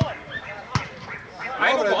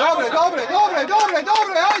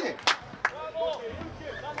 Dobre, ajde!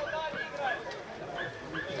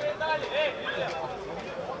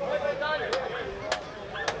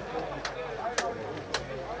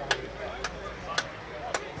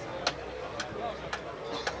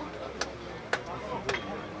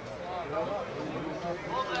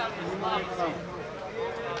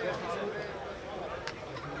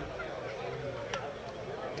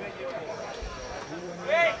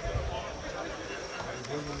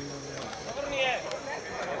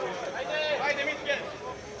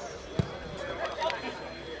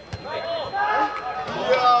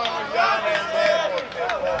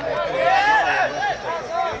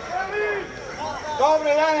 Dobro,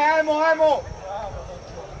 Jane, ajmo!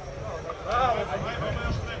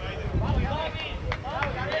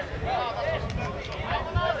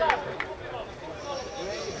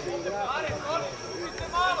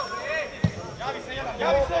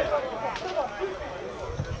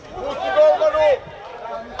 Pusti golmanu!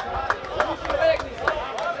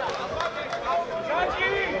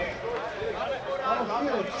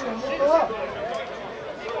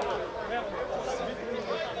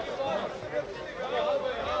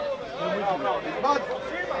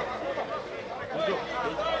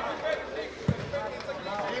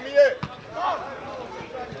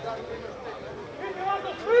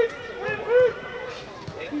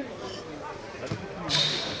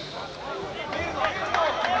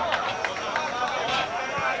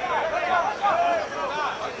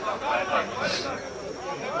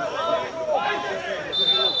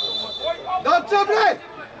 Dačo bre!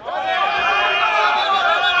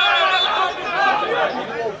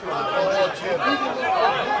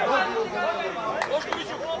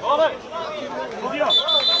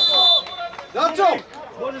 Dačo!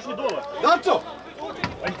 Možeš i dole. Dačo!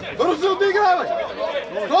 Brzo odigravaj!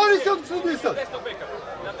 Skloni se od sudi sad!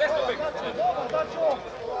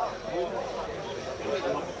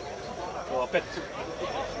 Pet.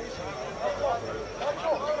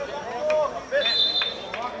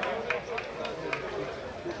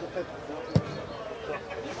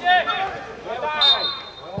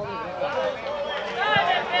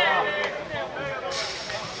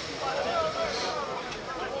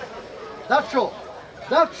 Dačo!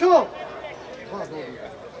 Dačo!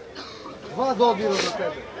 Dva dodira za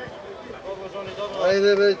tebe.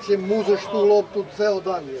 Ajde već je muzeš tu loptu ceo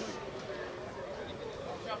dan jebi.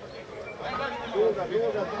 Druga.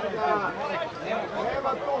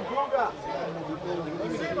 Nema tu druga.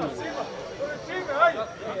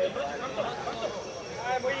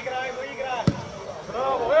 Ajmo igra.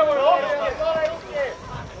 Bravo, evo je ovdje. Dole ruke.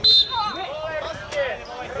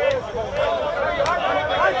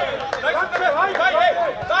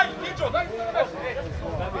 Daj, Ničo, daj.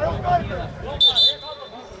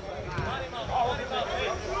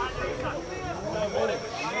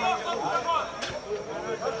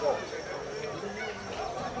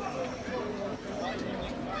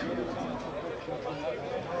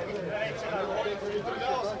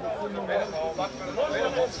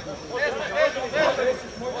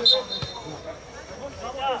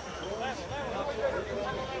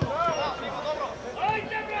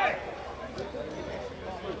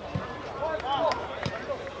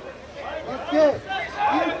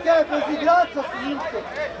 Ilke, bez igrača si Ilke,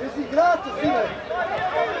 bez igrača si ne.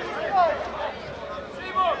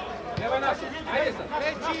 Evo je naš, ajde sad.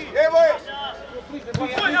 Evo je!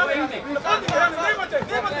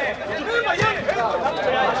 Nema Jani!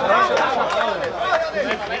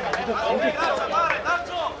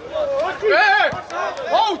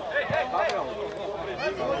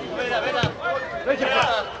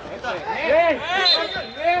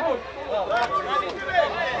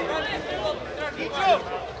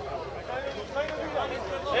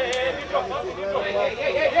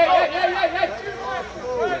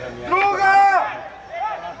 Druga!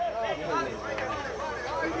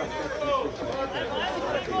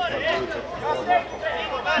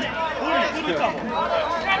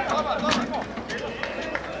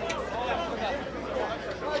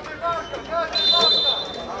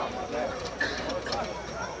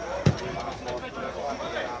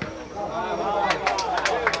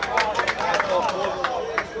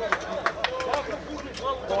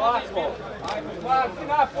 Marci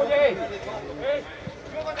napolje!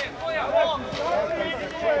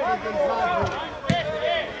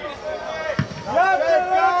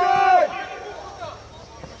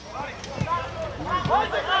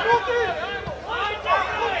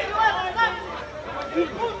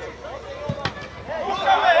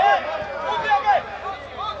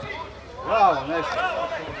 Bravo, nešto.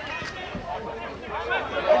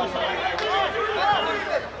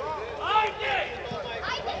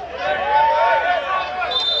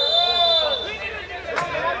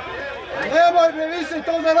 Nemoj me više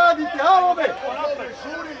to da radite, alo me!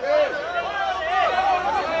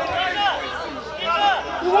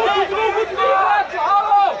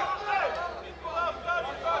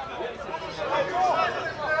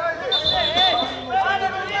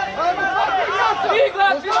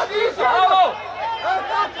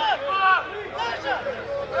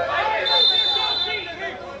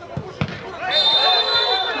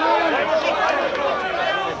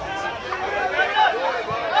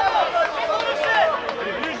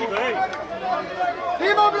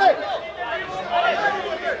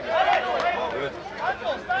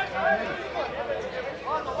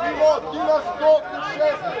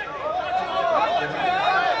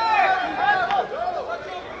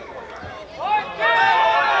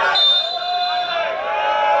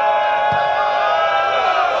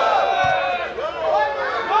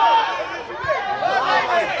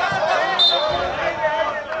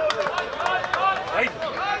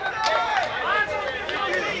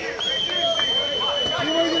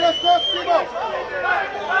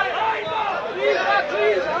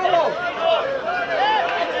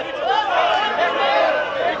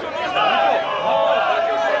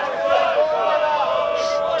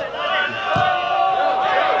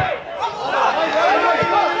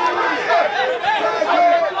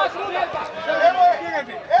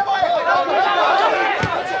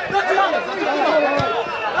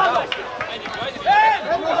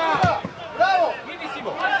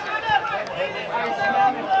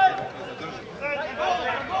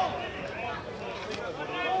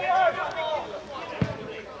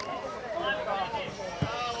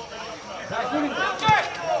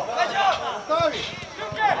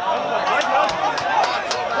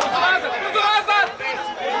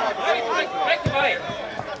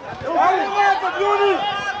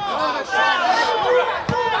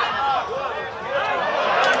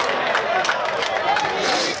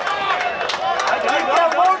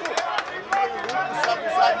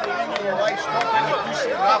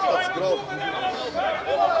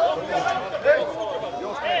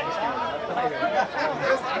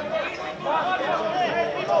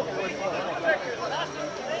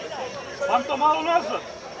 Panto malo nazad.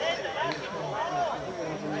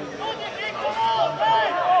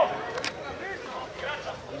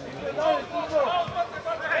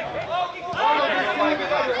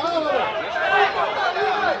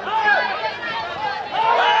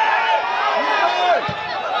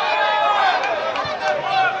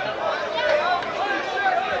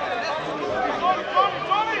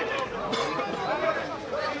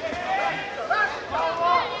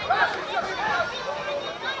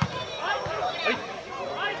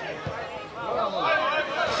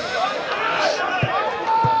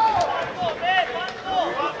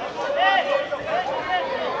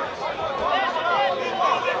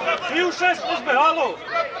 I u 6 uzme, alo!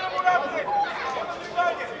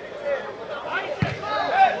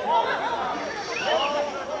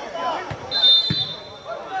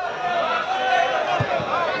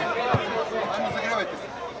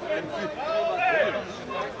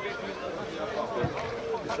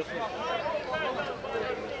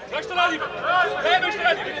 Znaš što radimo? Vreme što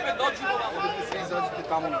radimo? Dođimo vam. Svi izađite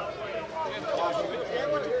tamo.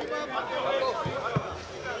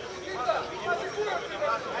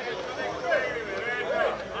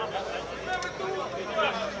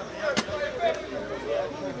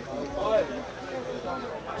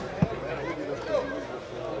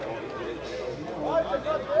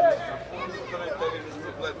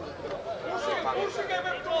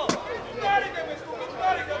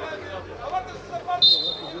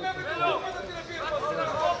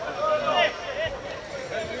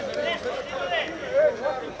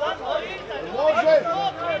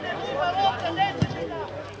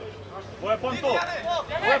 Ovo je panto!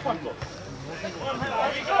 Ovo je panto!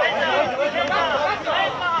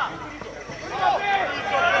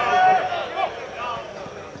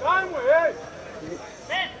 Ajmo, ej!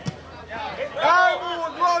 Ajmo,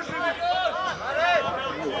 odloži mi!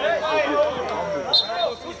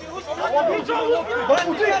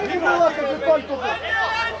 Utekni mi laka za panto!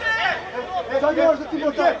 Sad je možda ti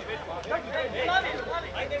motek!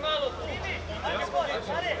 Ajde malo tu. Ajde gore,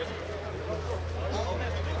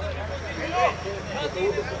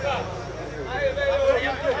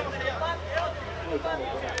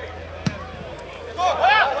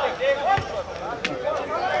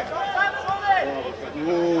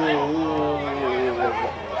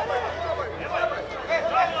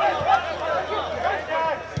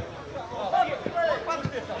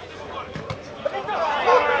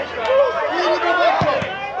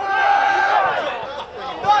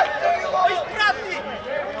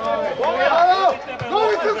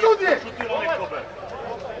 gore.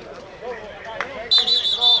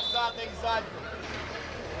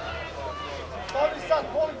 Stavi sad,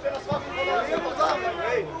 molim te na svaku podaju.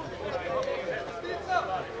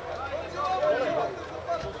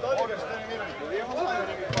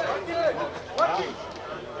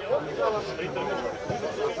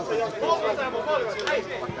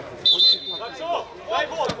 Daj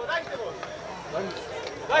vodu,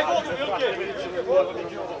 daj vodu, Vilke!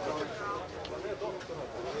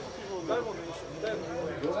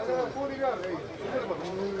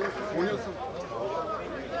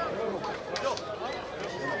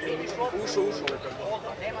 Ušao.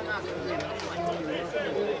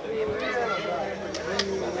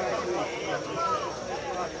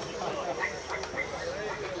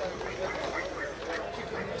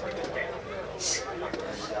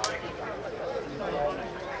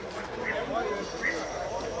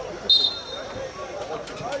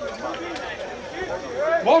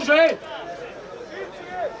 Može!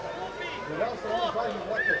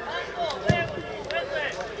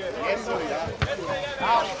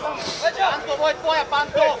 Panto, ovo je tvoja,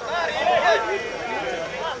 Panto!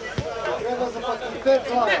 Treba za fakultet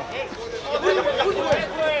slava.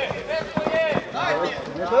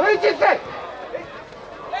 Ne dovići se!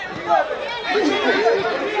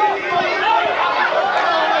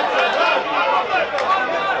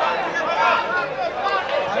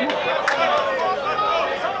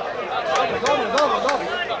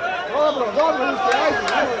 Dobro, ajde.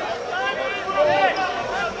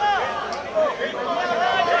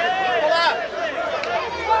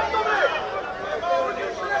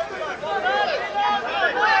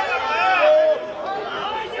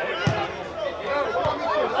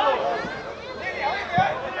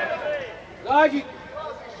 Dađi!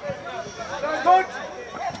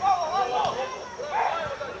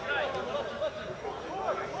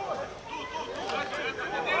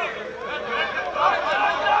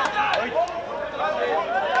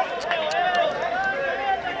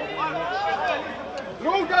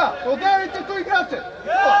 Daj to igrače!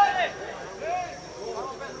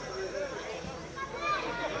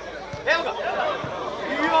 Evo ga!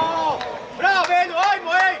 Bravo, Velju,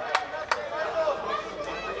 ajmo, ej!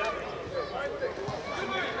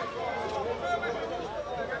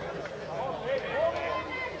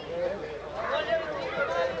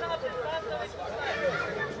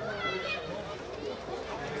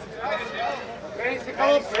 Kreni se,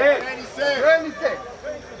 Kalopče! Kreni se!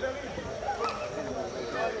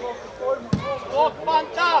 Stop,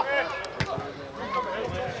 Panta!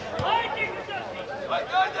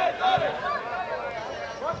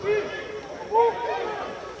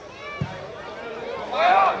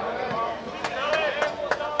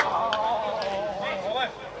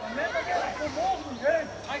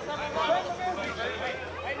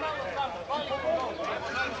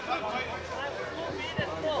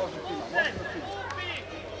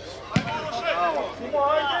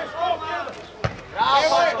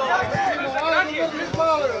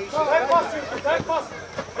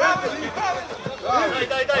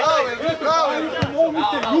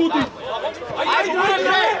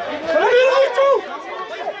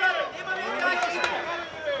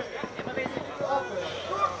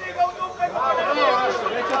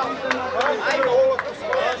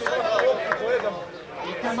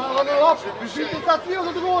 Malo ne lopše, pišite sad svi od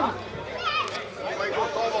odgovornosti. Ima i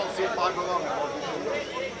gotovo, si upago vam.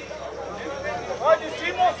 Ajde,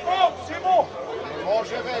 Simo, skok, Simo!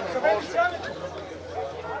 Može, Vene, može.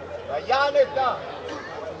 Da Janeta!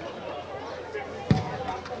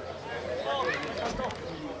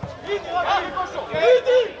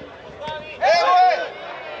 Idi! Evo je!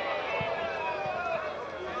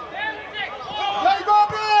 Daj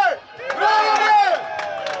dobre! Bravo, bre!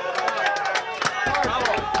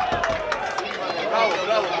 Bravo,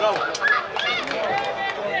 bravo, bravo.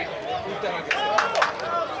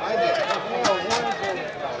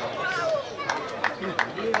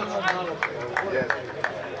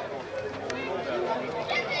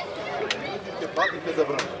 Patite za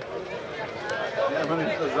brano. Nema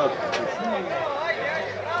ništa žaliti.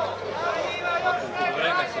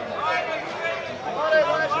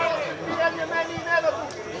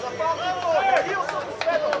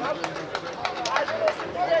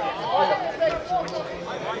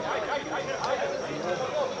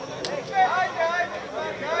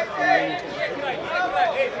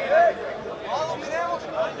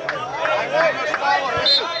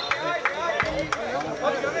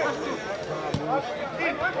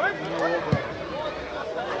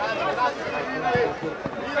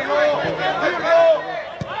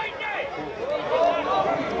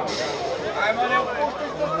 Ajmo, ne upuštaj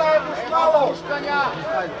se, stavimo još malo! Puštanja!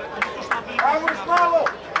 Ajmo još malo!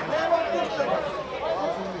 Nema puštanja!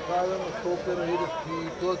 Mihajlova, stopera, ideš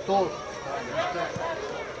i to je to.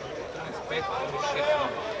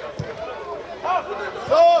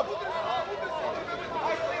 Som!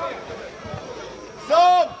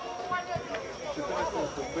 Som!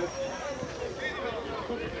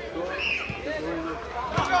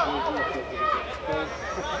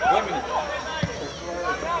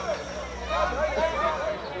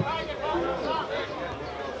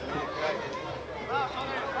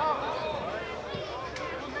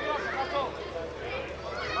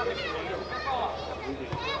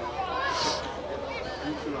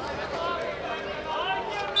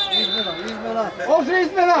 Izmena! Može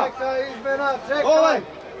izmena! Čekaj, izmena, čekaj! Olej!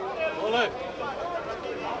 Ole!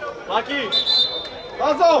 Laki!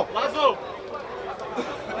 Lazo! Lazo!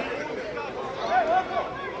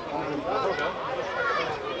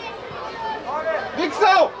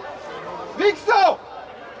 Viksao! Viksao!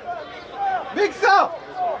 Viksao!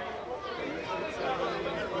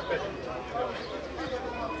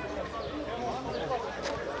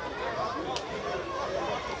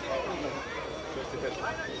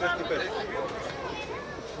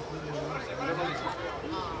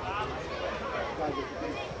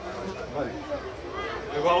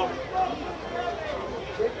 Hvala.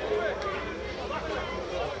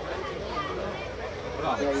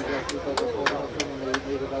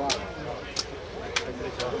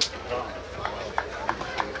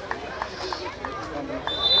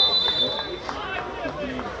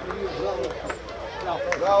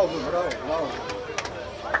 Bravo, bravo, bravo.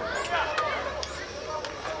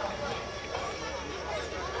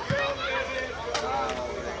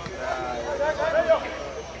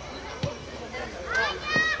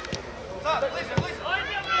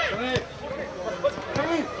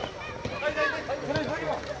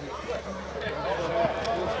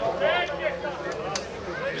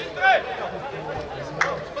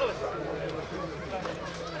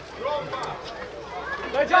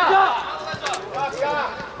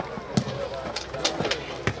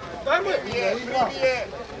 primije!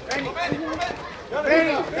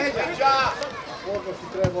 Meni, Međa! Odmah si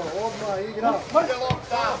trebao, odmah igra. Ide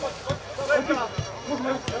lopta!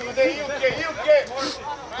 Ide Ilke!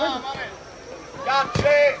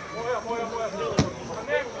 Jače!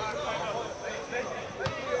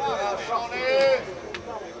 Šone!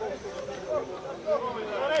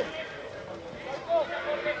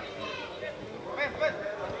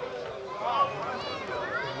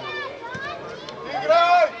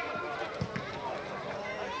 Igraj!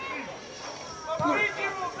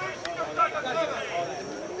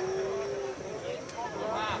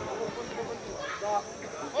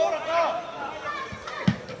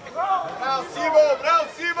 Bravo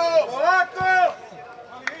Simo! Polako!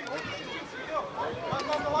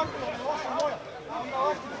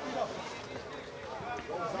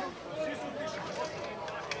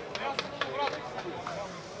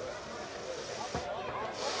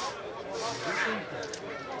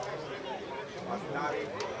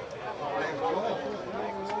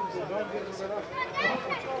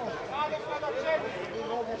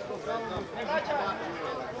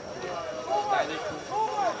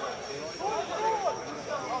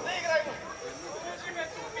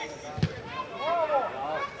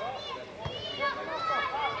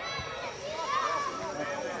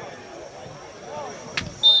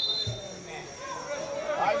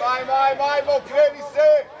 Ajmo, kreni se!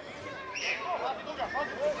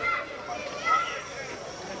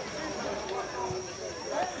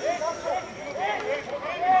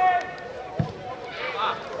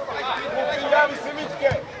 Javi se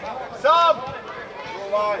Mičke! Sam!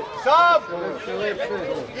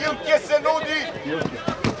 Ilke se nudi!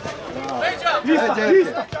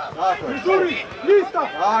 Lista! Žuri! Lista!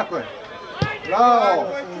 Tako je. Bravo!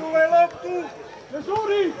 Čuvaj loptu! Ne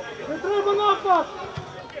žuri! Ne treba napad!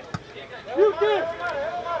 Ilke!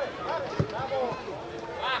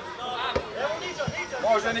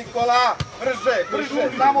 Može Nikola! Brže!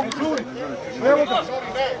 Samo žuri! Evo ga!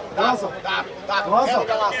 Laza! Laza!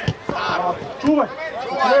 Čuvaj!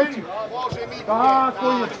 Kreći! Može Mitke! Tako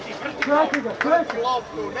je! Čekaj ga! Kreći!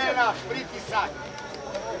 Loptu, ne naš pritisak!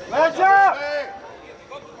 Leđa!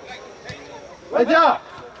 Leđa!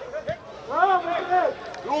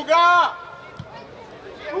 Druga!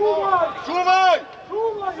 Čuvaj!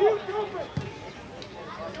 Ilke opet!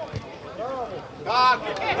 Tako,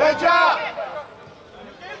 Leđa!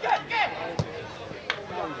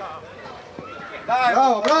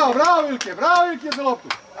 Bravo Ilke za loptu.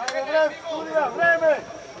 Ajde, vreme, Studija, vreme!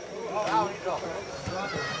 Bravo, Niko.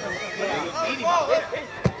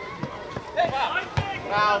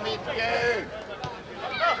 Bravo, Mitke!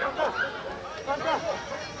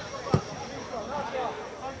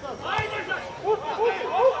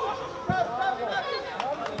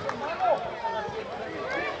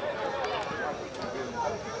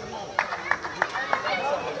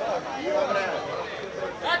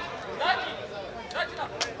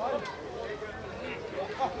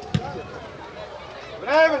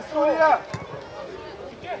 Vreme, Studija!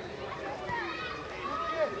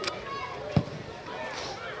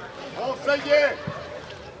 Offside je!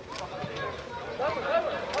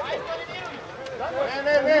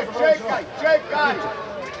 Ne, čekaj!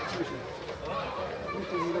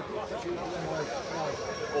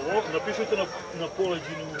 Ovo napišite na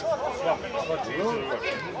poleđinu svači izrva.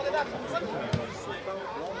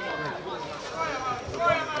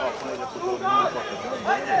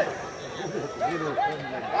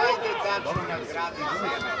 Ajde, Dačo, nagradi sebe!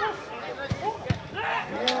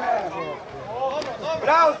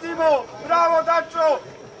 Bravo, Simo! Bravo, Dačo!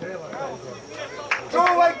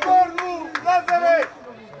 Čuvaj kornu, Lazare!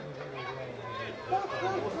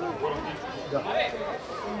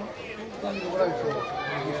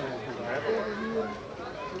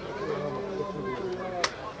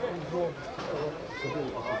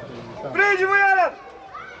 Priđi, Vujanac!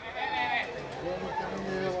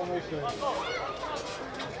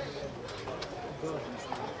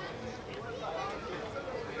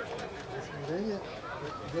 Smirenje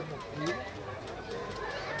jednog kriva.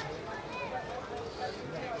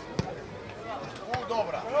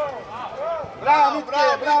 Dobra. Bravo,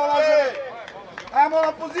 Lazare! Ajmo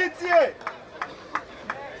na pozicije!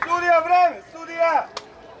 Studija, vreme, Studija!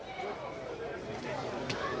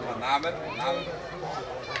 Namer.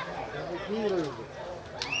 Blokiraju ga.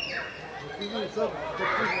 Blokiraju sad.